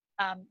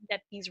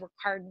that these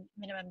required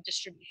minimum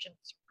distributions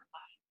provide.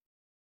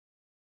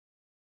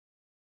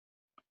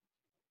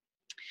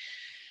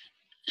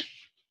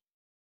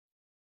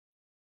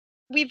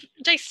 We've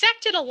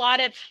dissected a lot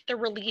of the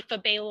relief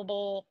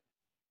available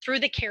through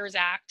the CARES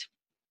Act.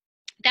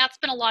 That's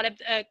been a lot of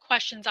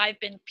questions I've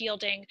been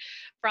fielding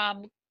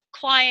from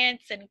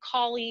clients and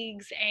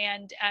colleagues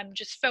and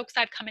just folks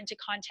I've come into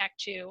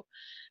contact to.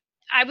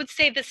 I would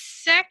say the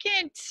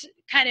second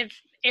kind of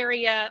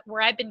area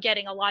where I've been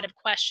getting a lot of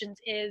questions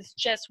is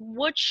just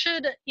what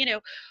should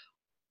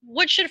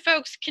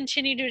folks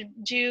continue to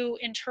do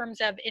in terms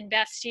of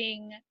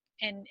investing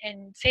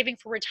and saving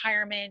for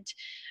retirement,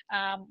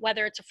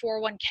 whether it's a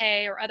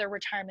 401k or other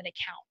retirement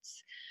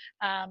accounts.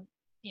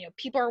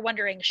 People are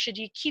wondering, should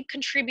you keep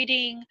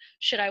contributing?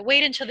 Should I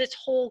wait until this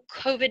whole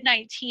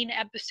COVID-19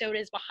 episode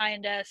is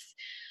behind us?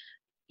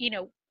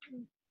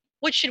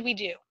 What should we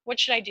do? What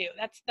should I do?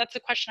 That's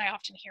a question I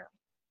often hear.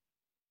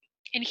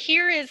 And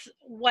here is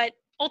what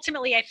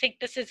ultimately I think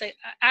this is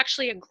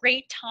actually a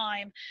great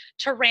time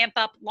to ramp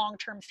up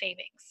long-term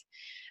savings.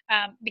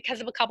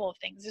 Because of a couple of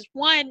things.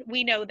 One,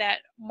 we know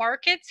that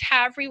markets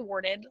have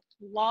rewarded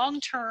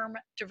long-term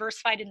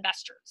diversified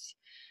investors.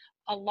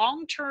 A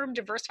long-term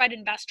diversified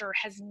investor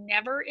has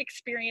never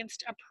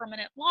experienced a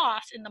permanent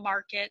loss in the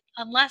market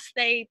unless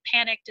they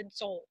panicked and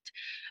sold.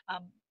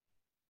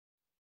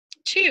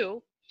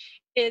 Two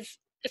is,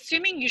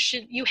 assuming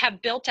you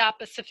have built up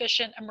a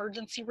sufficient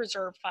emergency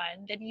reserve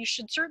fund, then you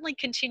should certainly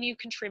continue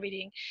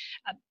contributing.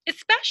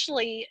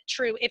 Especially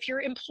true if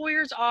your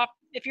employer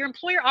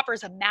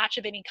offers a match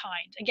of any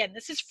kind. Again,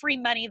 this is free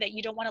money that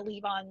you don't want to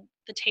leave on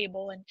the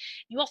table, and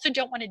you also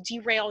don't want to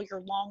derail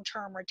your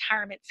long-term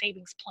retirement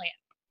savings plan.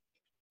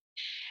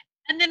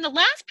 And then the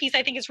last piece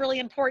I think is really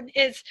important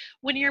is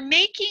when you're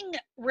making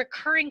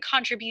recurring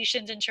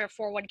contributions into a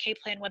 401k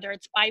plan, whether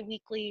it's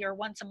biweekly or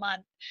once a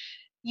month,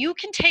 you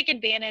can take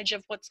advantage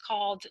of what's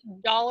called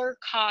dollar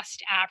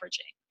cost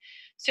averaging.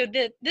 So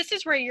this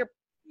is where you're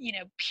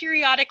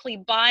periodically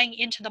buying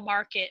into the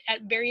market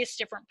at various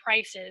different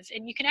prices,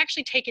 and you can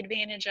actually take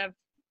advantage of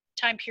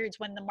time periods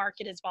when the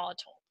market is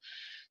volatile.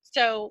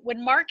 So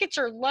when markets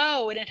are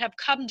low and have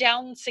come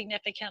down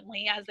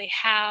significantly as they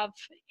have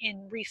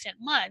in recent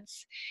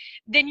months,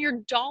 then your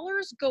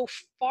dollars go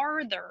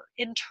farther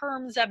in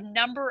terms of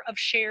number of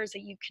shares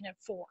that you can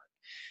afford.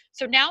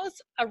 So now is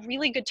a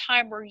really good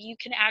time where you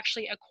can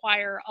actually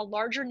acquire a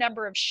larger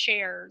number of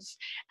shares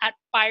at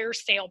fire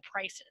sale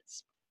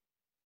prices.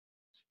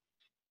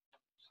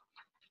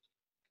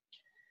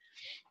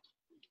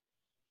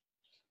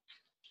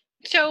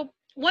 So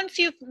once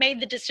you've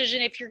made the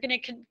decision, if you're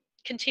going to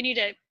continue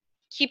to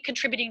keep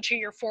contributing to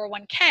your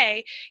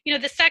 401k,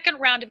 the second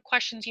round of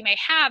questions you may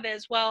have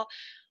is, well,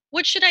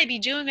 what should I be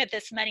doing with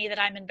this money that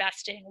I'm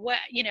investing? What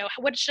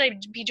should I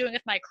be doing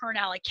with my current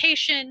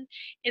allocation?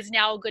 Is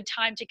now a good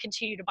time to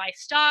continue to buy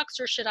stocks,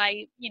 or should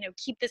I,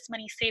 keep this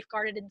money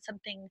safeguarded in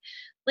something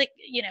like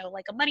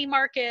a money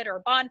market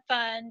or bond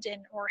fund,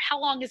 or how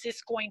long is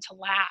this going to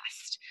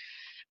last?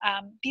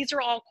 These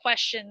are all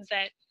questions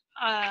that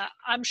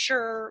I'm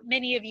sure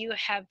many of you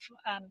have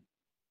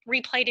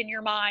replayed in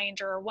your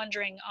mind or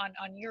wondering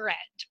on your end.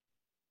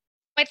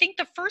 I think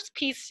the first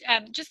piece,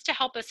 just to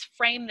help us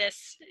frame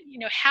this,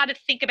 how to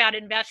think about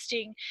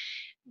investing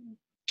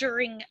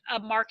during a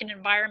market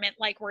environment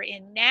like we're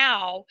in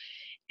now,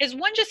 is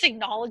one, just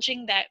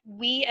acknowledging that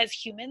we as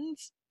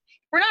humans,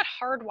 we're not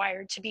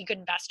hardwired to be good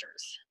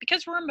investors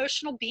because we're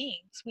emotional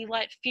beings. We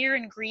let fear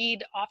and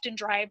greed often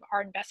drive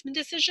our investment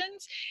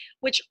decisions,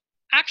 which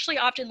actually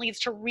often leads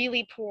to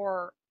really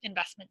poor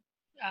investment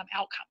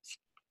outcomes.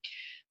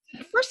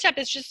 The first step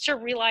is just to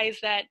realize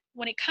that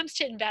when it comes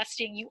to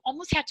investing, you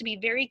almost have to be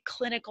very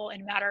clinical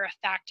and matter of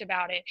fact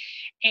about it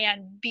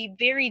and be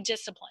very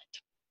disciplined.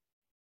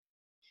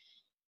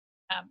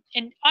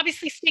 And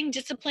obviously staying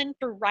disciplined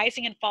through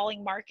rising and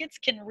falling markets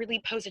can really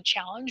pose a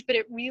challenge, but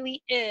it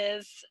really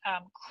is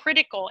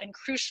critical and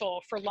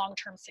crucial for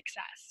long-term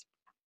success.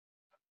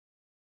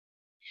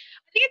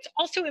 I think it's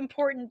also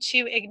important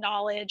to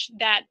acknowledge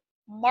that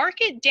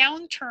market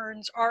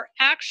downturns are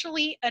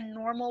actually a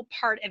normal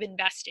part of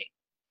investing.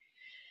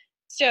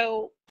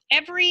 So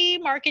every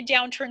market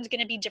downturn is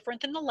going to be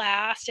different than the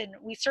last, and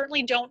we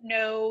certainly don't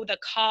know the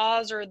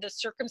cause or the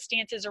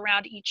circumstances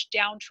around each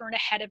downturn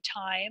ahead of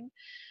time.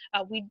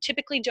 We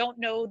typically don't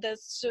know the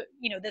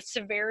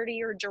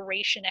severity or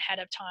duration ahead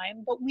of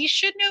time, but we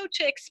should know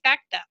to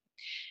expect them,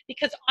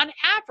 because on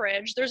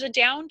average, there's a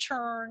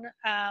downturn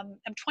of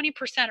 20%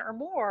 or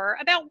more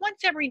about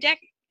once every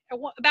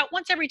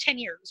 10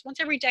 years, once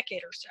every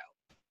decade or so.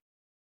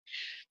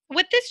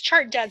 What this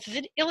chart does is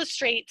it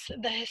illustrates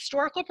the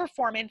historical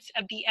performance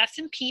of the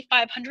S&P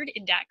 500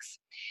 index,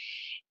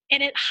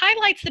 and it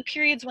highlights the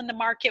periods when the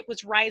market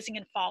was rising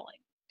and falling.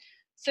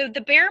 So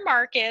the bear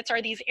markets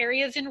are these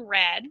areas in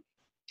red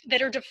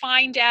that are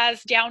defined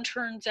as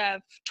downturns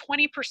of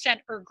 20%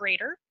 or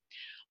greater,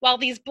 while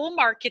these bull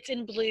markets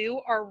in blue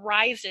are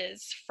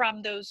rises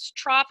from those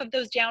trough of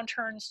those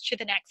downturns to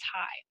the next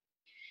high.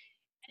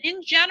 And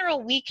in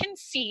general, we can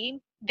see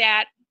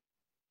that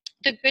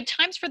the good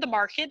times for the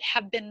market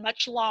have been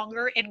much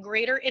longer and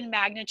greater in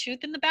magnitude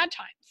than the bad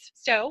times.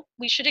 So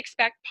we should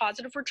expect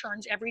positive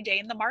returns every day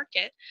in the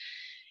market,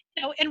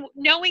 and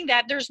knowing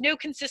that there's no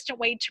consistent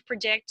way to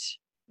predict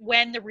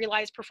when the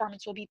realized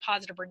performance will be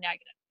positive or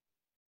negative.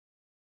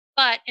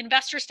 But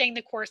investors staying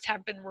the course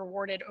have been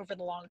rewarded over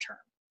the long term.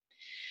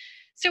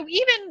 So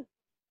even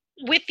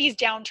with these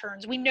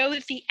downturns, we know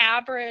that the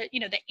average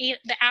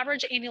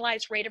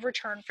annualized rate of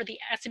return for the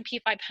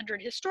S&P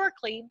 500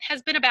 historically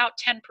has been about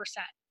 10%.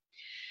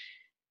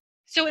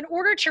 So in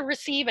order to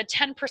receive a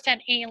 10%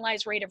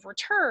 annualized rate of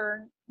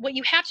return, what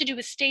you have to do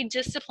is stay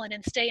disciplined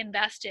and stay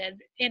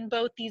invested in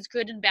both these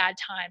good and bad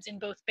times, in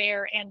both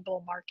bear and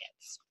bull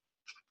markets.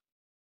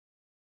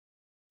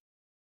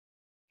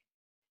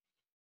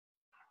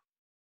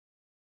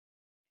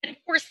 And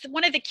of course,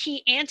 one of the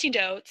key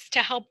antidotes to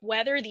help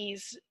weather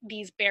these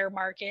bear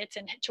markets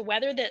and to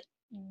weather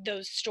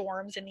those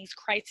storms and these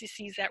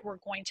crises that we're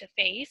going to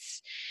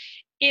face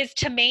is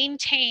to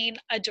maintain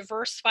a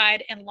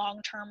diversified and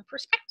long-term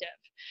perspective.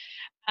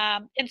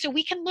 And so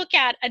we can look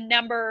at a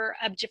number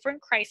of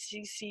different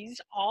crises,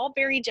 all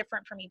very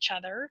different from each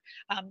other.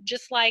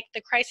 Just like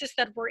the crisis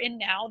that we're in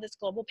now, this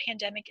global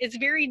pandemic, is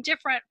very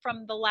different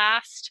from the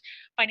last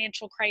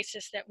financial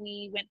crisis that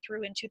we went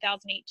through in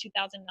 2008,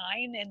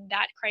 2009. And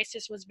that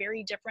crisis was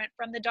very different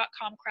from the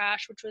dot-com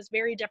crash, which was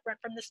very different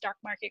from the stock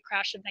market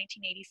crash of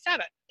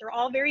 1987. They're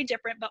all very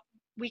different, but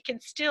we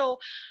can still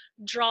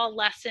draw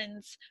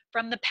lessons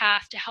from the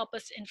past to help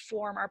us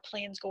inform our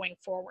plans going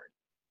forward.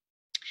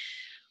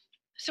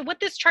 So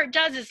what this chart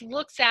does is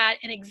looks at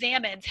and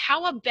examines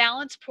how a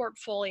balanced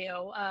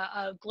portfolio,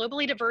 a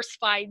globally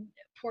diversified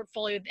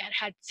portfolio that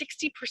had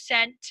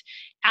 60%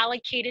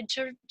 allocated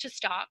to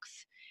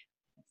stocks,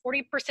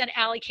 40%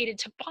 allocated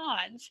to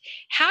bonds,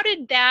 how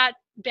did that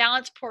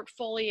balanced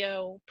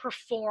portfolio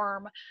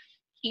perform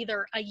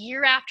either a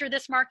year after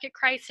this market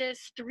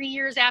crisis, 3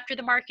 years after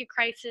the market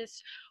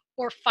crisis,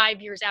 or 5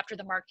 years after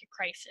the market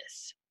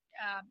crisis,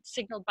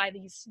 signaled by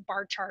these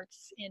bar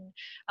charts in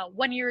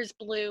 1 year is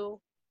blue,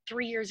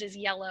 3 years is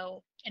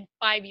yellow, and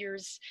 5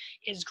 years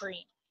is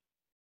green.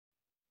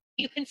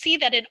 You can see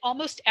that in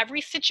almost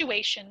every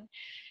situation,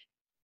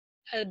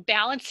 a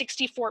balanced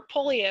 60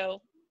 portfolio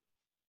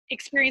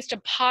experienced a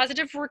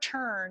positive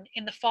return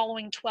in the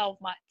following 12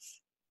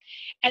 months.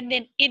 And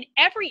then in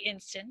every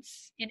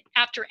instance,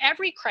 after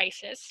every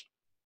crisis,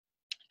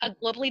 a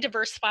globally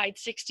diversified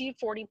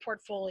 60-40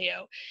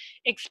 portfolio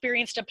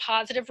experienced a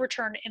positive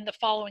return in the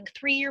following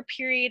 3-year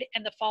period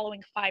and the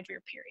following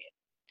 5-year period.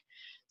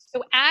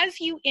 So as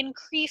you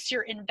increase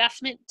your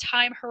investment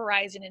time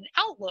horizon and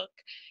outlook,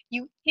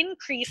 you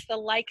increase the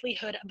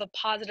likelihood of a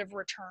positive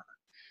return.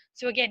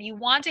 So again, you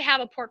want to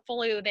have a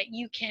portfolio that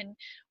you can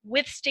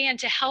withstand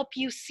to help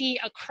you see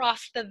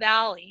across the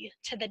valley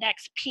to the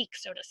next peak,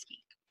 so to speak.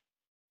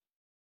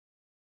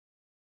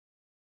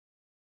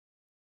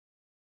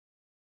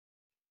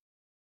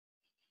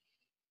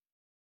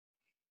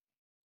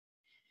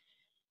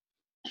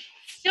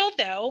 Still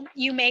though,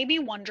 you may be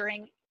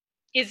wondering,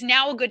 is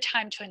now a good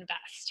time to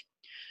invest?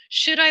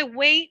 Should I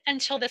wait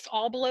until this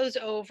all blows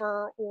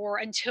over or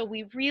until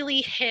we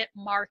really hit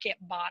market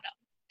bottom?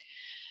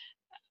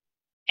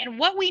 And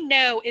what we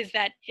know is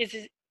that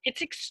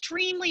it's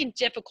extremely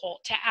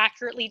difficult to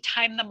accurately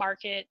time the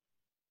market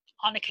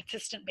on a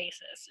consistent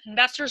basis.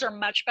 Investors are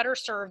much better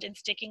served in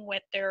sticking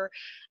with their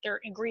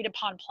agreed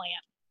upon plan.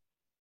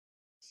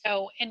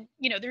 So, and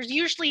there's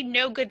usually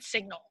no good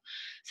signal.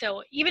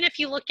 So even if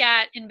you look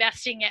at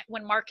investing at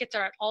when markets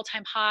are at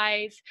all-time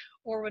highs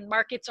or when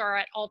markets are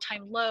at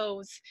all-time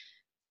lows,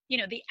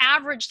 the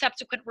average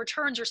subsequent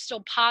returns are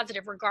still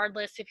positive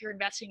regardless if you're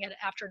investing at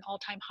after an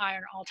all-time high or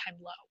an all-time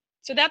low.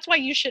 So that's why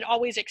you should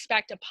always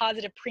expect a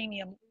positive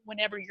premium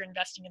whenever you're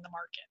investing in the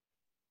market.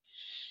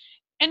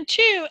 And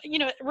two,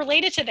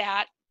 related to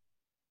that,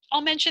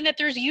 I'll mention that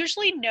there's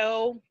usually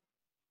no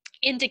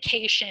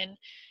indication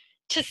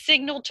to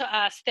signal to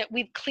us that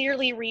we've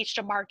clearly reached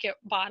a market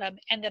bottom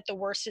and that the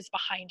worst is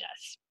behind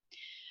us.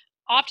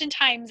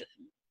 Oftentimes,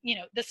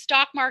 the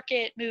stock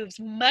market moves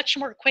much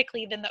more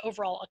quickly than the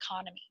overall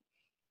economy.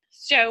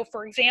 So,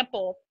 for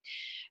example,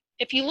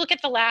 If you look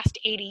at the last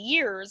 80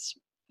 years,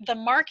 the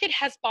market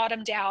has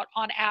bottomed out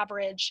on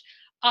average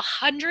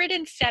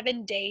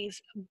 107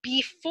 days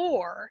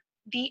before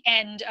the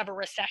end of a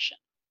recession.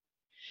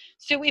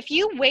 So if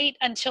you wait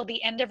until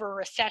the end of a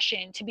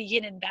recession to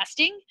begin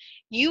investing,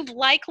 you've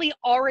likely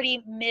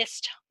already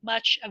missed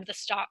much of the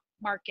stock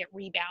market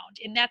rebound.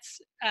 And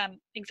that's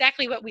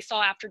exactly what we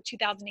saw after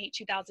 2008,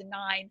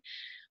 2009,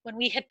 when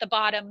we hit the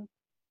bottom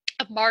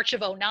of March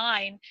of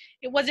 09.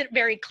 It wasn't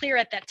very clear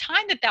at that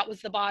time that that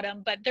was the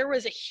bottom, but there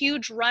was a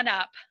huge run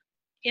up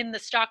in the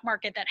stock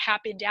market that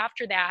happened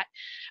after that,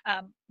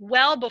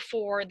 well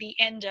before the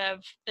end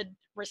of the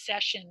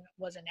recession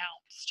was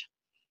announced.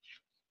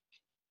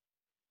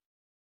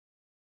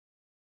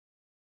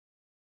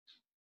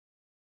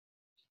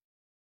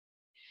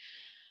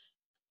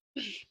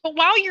 But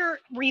while you're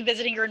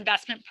revisiting your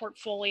investment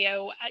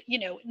portfolio,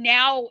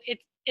 now it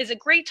is a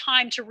great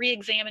time to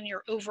re-examine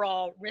your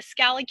overall risk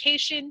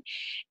allocation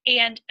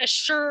and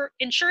ensure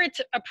it's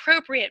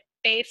appropriate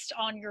based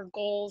on your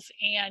goals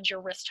and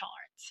your risk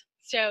tolerance.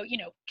 So,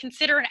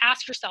 consider and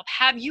ask yourself,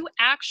 have you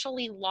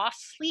actually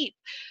lost sleep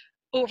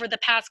over the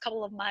past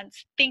couple of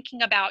months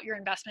thinking about your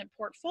investment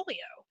portfolio?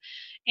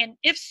 And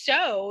if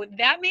so,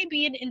 that may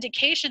be an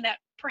indication that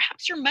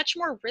perhaps you're much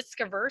more risk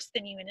averse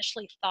than you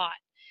initially thought.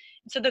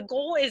 So the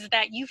goal is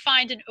that you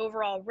find an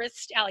overall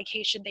risk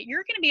allocation that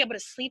you're going to be able to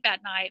sleep at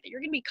night, that you're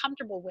going to be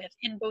comfortable with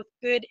in both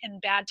good and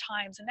bad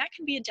times. And that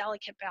can be a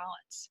delicate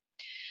balance.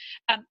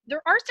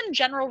 There are some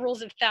general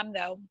rules of thumb,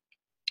 though.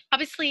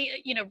 Obviously,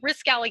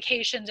 risk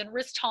allocations and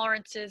risk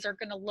tolerances are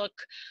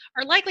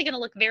likely going to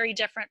look very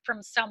different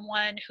from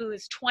someone who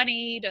is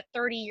 20 to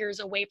 30 years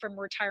away from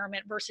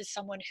retirement versus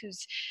someone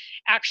who's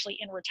actually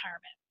in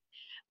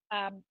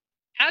retirement.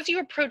 As you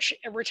approach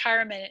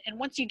retirement, and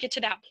once you get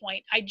to that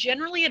point, I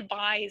generally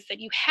advise that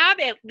you have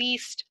at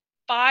least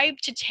 5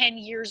 to 10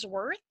 years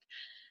worth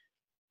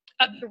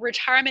of the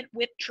retirement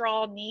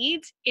withdrawal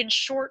needs in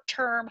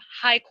short-term,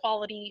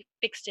 high-quality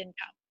fixed income.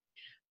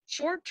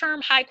 Short-term,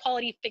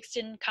 high-quality fixed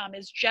income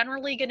is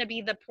generally going to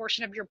be the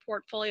portion of your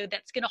portfolio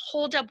that's going to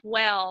hold up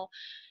well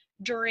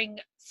during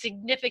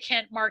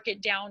significant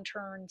market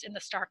downturns in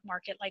the stock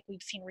market like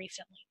we've seen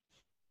recently.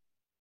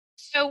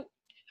 So,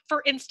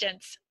 for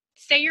instance,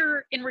 say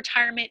you're in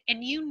retirement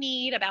and you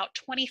need about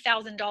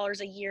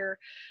 $20,000 a year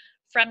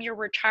from your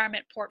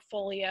retirement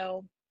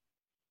portfolio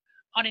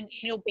on an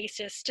annual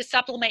basis to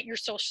supplement your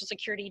Social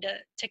Security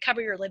to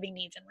cover your living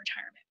needs in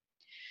retirement.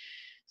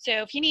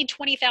 So if you need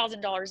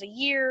 $20,000 a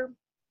year,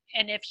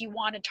 and if you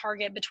want to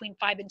target between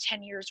 5 and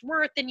 10 years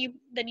worth, then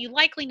you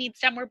likely need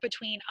somewhere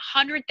between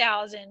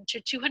 $100,000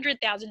 to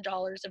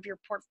 $200,000 of your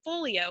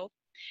portfolio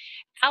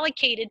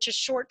allocated to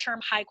short-term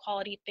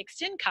high-quality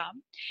fixed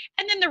income.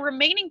 And then the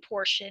remaining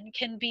portion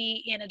can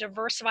be in a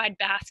diversified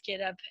basket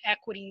of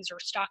equities or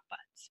stock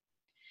funds.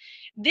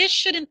 This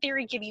should, in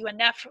theory, give you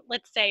enough,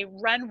 let's say,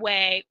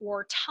 runway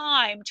or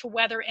time to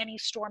weather any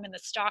storm in the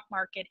stock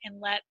market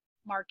and let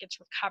markets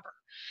recover,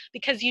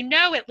 because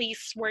at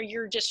least where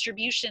your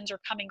distributions are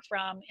coming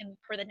from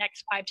for the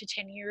next 5 to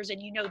 10 years,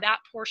 and that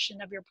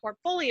portion of your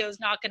portfolio is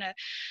not going to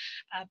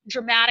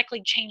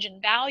dramatically change in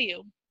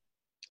value.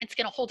 It's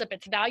going to hold up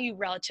its value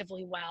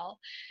relatively well.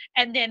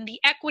 And then the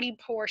equity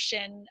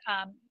portion,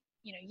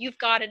 you've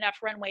got enough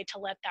runway to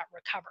let that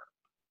recover.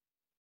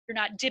 You're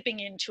not dipping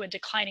into a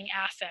declining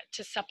asset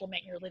to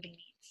supplement your living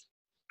needs.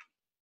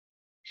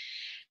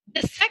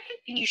 The second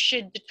thing you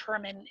should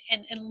determine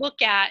and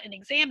look at and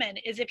examine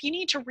is if you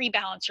need to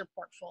rebalance your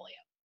portfolio.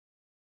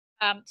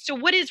 So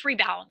what is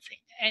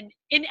rebalancing? And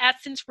in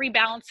essence,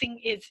 rebalancing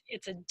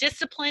it's a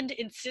disciplined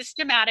and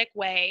systematic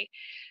way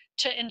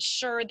to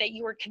ensure that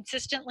you are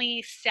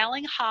consistently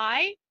selling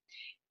high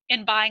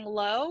and buying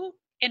low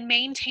and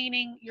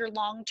maintaining your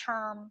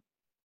long-term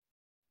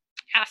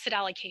asset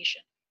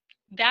allocation.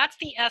 That's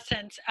the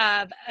essence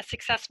of a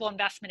successful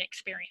investment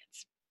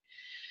experience.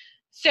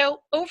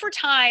 So over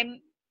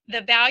time,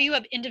 the value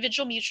of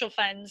individual mutual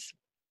funds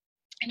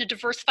in a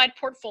diversified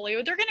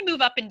portfolio, they're going to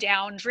move up and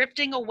down,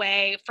 drifting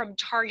away from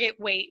target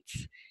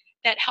weights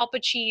that help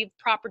achieve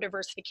proper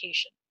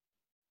diversification.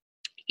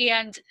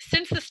 And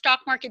since the stock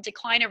market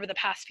declined over the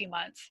past few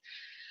months,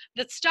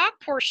 the stock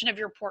portion of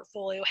your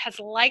portfolio has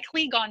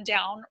likely gone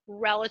down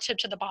relative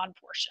to the bond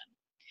portion.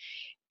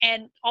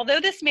 And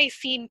although this may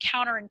seem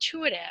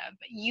counterintuitive,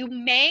 you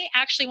may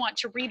actually want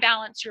to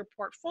rebalance your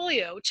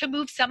portfolio to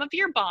move some of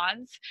your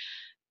bonds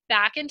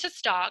back into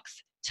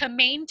stocks to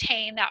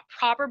maintain that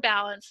proper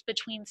balance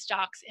between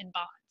stocks and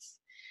bonds.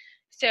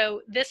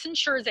 So this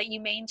ensures that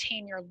you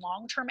maintain your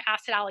long-term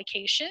asset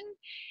allocation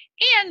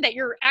and that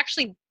you're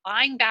actually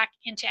buying back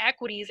into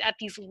equities at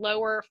these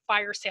lower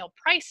fire sale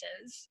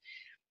prices,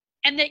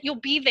 and that you'll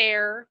be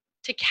there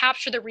to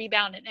capture the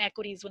rebound in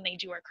equities when they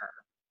do occur.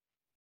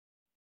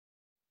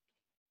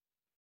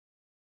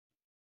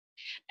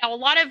 Now, a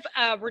lot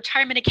of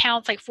retirement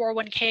accounts, like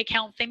 401k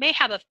accounts, they may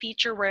have a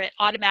feature where it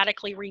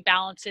automatically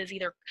rebalances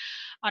either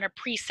on a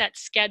preset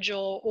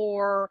schedule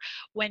or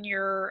when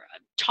your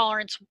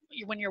tolerance,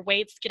 when your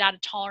weights get out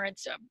of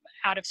tolerance,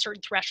 out of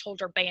certain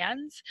thresholds or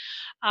bands.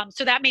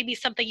 So that may be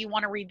something you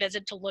want to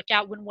revisit to look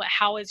at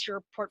how is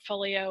your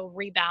portfolio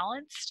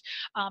rebalanced.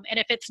 And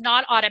if it's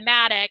not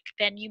automatic,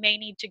 then you may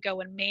need to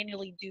go and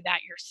manually do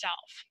that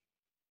yourself.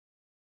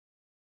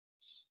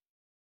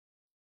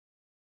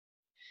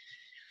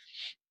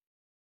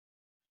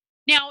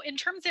 Now, in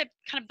terms of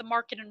kind of the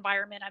market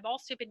environment, I've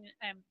also been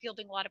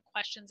fielding a lot of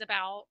questions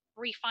about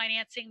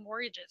refinancing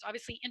mortgages.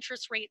 Obviously,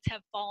 interest rates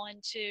have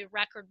fallen to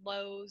record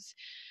lows,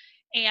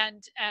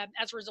 and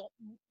as a result,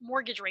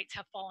 mortgage rates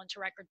have fallen to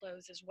record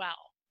lows as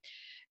well.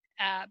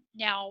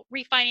 Now,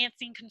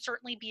 refinancing can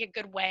certainly be a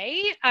good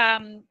way.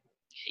 Can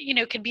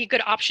be a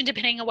good option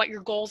depending on what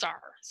your goals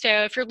are. So,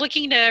 if you're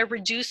looking to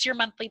reduce your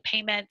monthly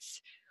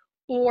payments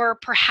or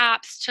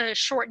perhaps to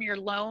shorten your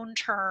loan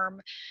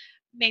term,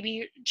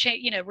 maybe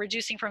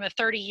reducing from a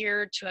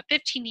 30-year to a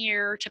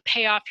 15-year to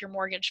pay off your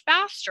mortgage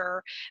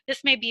faster,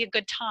 this may be a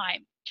good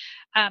time.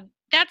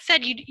 That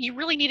said, you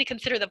really need to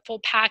consider the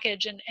full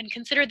package and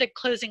consider the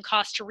closing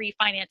costs to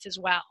refinance as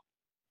well.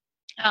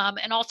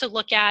 And also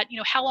look at,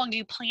 how long do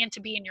you plan to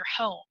be in your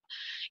home?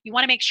 You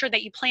want to make sure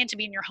that you plan to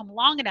be in your home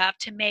long enough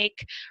to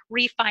make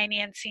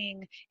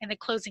refinancing and the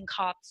closing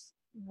costs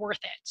worth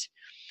it.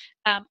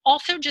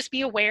 Also, just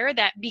be aware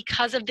that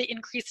because of the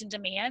increase in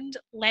demand,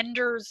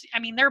 lenders,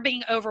 they're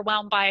being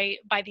overwhelmed by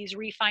these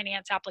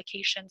refinance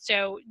applications.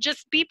 So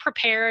just be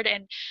prepared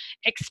and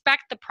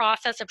expect the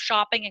process of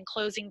shopping and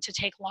closing to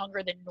take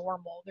longer than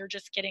normal. They're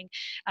just getting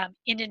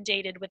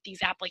inundated with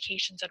these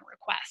applications and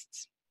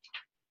requests.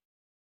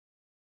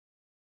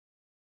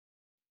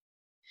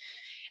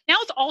 Now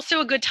is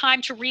also a good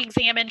time to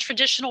re-examine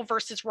traditional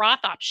versus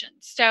Roth options.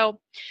 So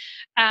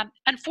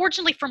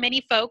unfortunately for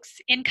many folks,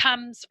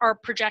 incomes are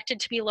projected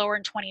to be lower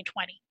in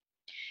 2020.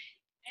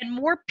 And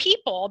more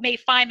people may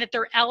find that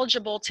they're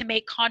eligible to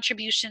make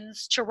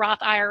contributions to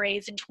Roth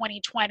IRAs in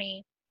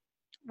 2020,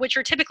 which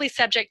are typically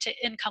subject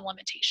to income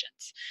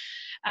limitations.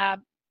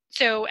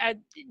 So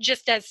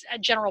just as a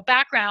general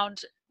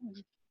background,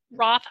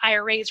 Roth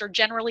IRAs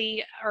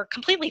are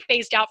completely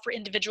phased out for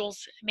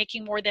individuals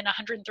making more than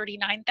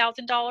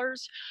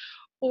 $139,000,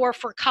 or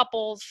for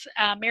couples,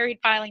 married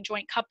filing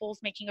joint couples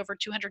making over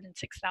 $206,000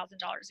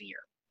 a year.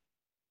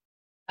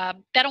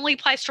 That only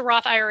applies to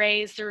Roth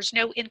IRAs. There's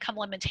no income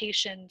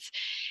limitations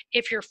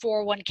if your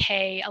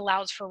 401k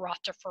allows for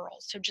Roth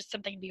deferrals. So just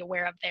something to be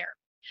aware of there.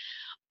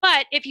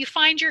 But if you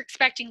find you're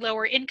expecting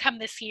lower income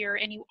this year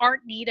and you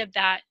aren't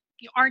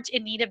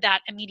in need of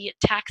that immediate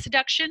tax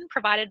deduction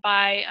provided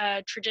by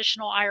a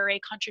traditional IRA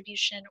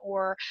contribution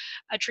or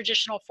a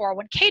traditional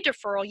 401k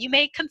deferral, you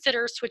may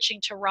consider switching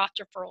to Roth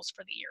deferrals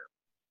for the year.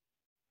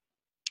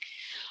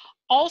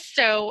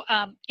 Also,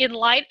 in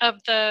light of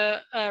the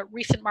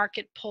recent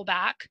market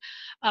pullback,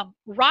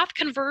 Roth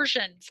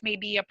conversions may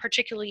be a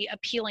particularly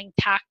appealing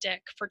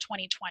tactic for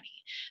 2020.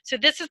 So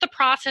this is the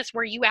process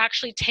where you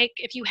actually take,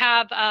 if you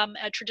have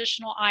a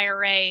traditional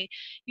IRA,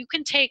 you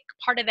can take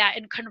part of that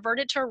and convert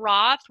it to a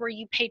Roth where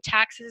you pay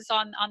taxes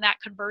on that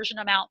conversion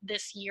amount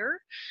this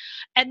year.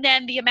 And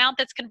then the amount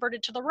that's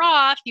converted to the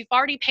Roth, you've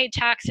already paid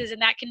taxes,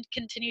 and that can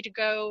continue to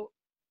grow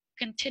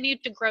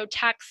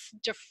tax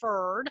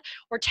deferred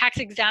or tax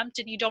exempt,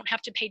 and you don't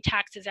have to pay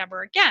taxes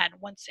ever again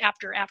once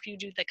after you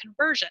do the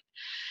conversion.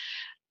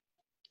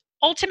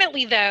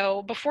 Ultimately,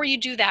 though, before you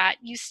do that,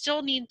 you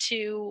still need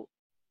to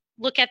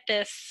look at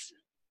this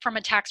from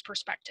a tax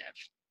perspective.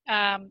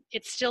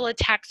 It's still a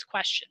tax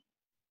question.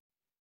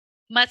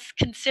 Must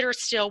consider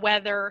still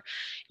whether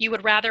you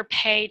would rather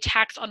pay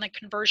tax on the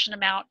conversion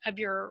amount of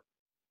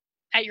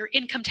at your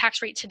income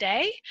tax rate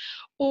today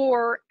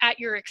or at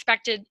your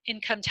expected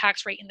income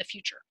tax rate in the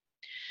future.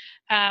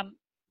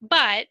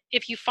 But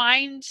if you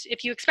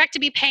expect to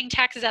be paying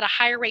taxes at a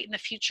higher rate in the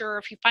future, or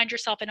if you find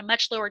yourself in a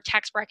much lower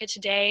tax bracket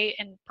today,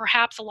 and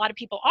perhaps a lot of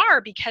people are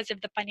because of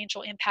the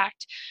financial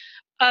impact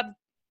of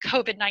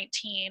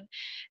COVID-19,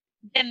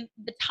 then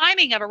the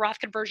timing of a Roth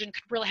conversion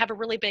could really have a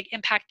really big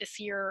impact this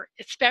year,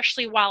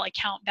 especially while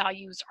account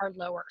values are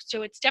lower.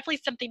 So it's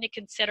definitely something to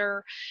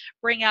consider,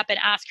 bring up and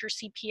ask your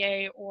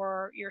CPA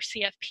or your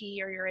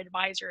CFP or your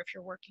advisor if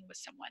you're working with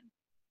someone.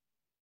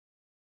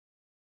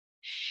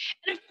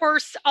 And of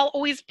course, I'll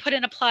always put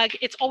in a plug.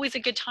 It's always a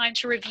good time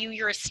to review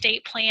your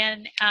estate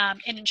plan and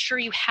ensure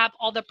you have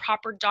all the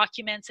proper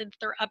documents and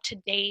they're up to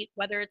date,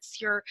 whether it's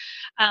your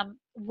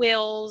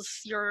wills,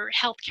 your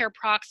healthcare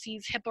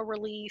proxies, HIPAA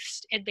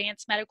released,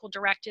 advanced medical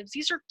directives.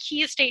 These are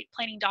key estate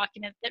planning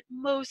documents that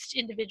most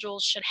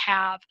individuals should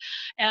have.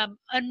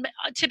 And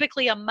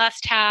typically a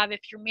must-have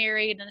if you're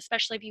married, and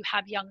especially if you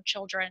have young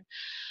children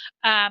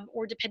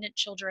or dependent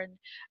children.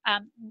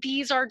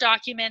 These are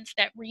documents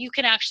where you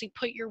can actually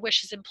put your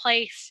wishes in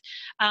place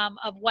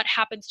of what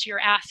happens to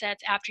your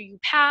assets after you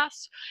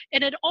pass.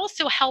 And it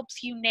also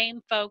helps you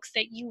name folks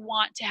that you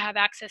want to have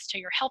access to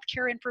your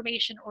healthcare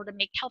information or to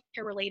make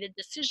healthcare related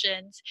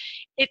decisions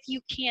if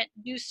you can't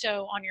do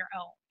so on your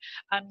own.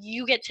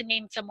 You get to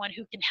name someone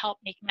who can help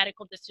make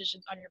medical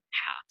decisions on your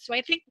behalf. So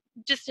I think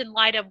just in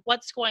light of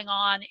what's going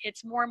on,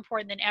 it's more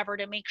important than ever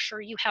to make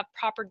sure you have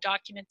proper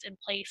documents in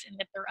place and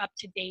that they're up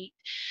to date,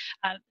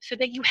 so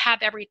that you have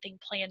everything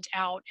planned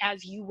out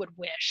as you would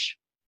wish.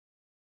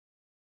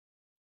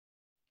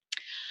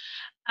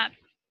 Um,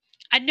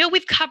 I know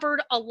we've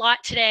covered a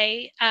lot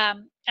today.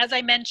 As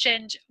I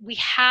mentioned, we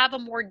have a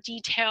more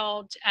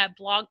detailed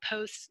blog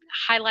post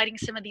highlighting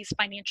some of these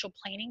financial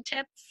planning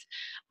tips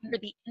under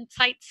the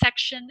Insights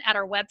section at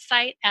our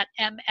website at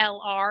mlrwm.com.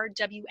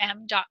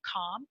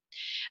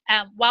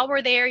 While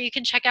we're there, you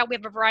can check out, we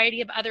have a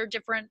variety of other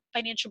different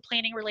financial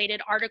planning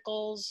related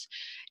articles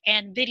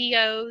and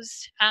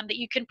videos that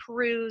you can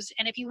peruse.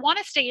 And if you want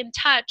to stay in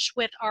touch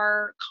with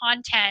our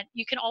content,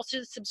 you can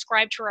also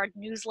subscribe to our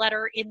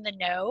newsletter, In the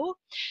Know.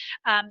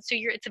 So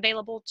it's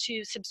available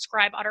to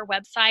subscribe on our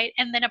website.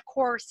 And then, of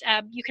course,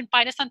 you can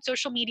find us on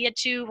social media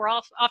too. We're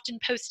often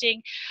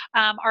posting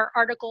our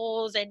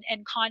articles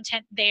and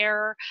content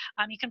there.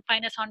 You can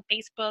find us on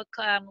Facebook,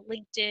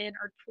 LinkedIn,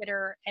 or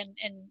Twitter, and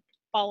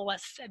follow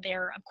us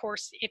there. Of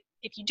course,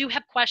 if you do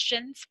have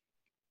questions,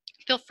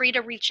 feel free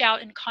to reach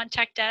out and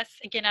contact us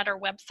again at our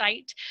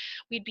website.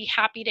 We'd be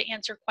happy to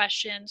answer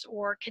questions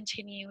or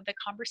continue the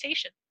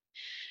conversation.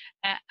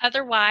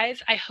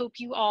 Otherwise, I hope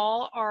you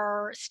all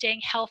are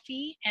staying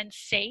healthy and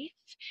safe.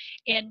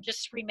 And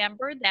just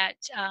remember that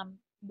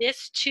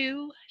this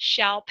too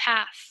shall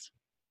pass.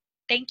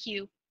 Thank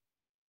you.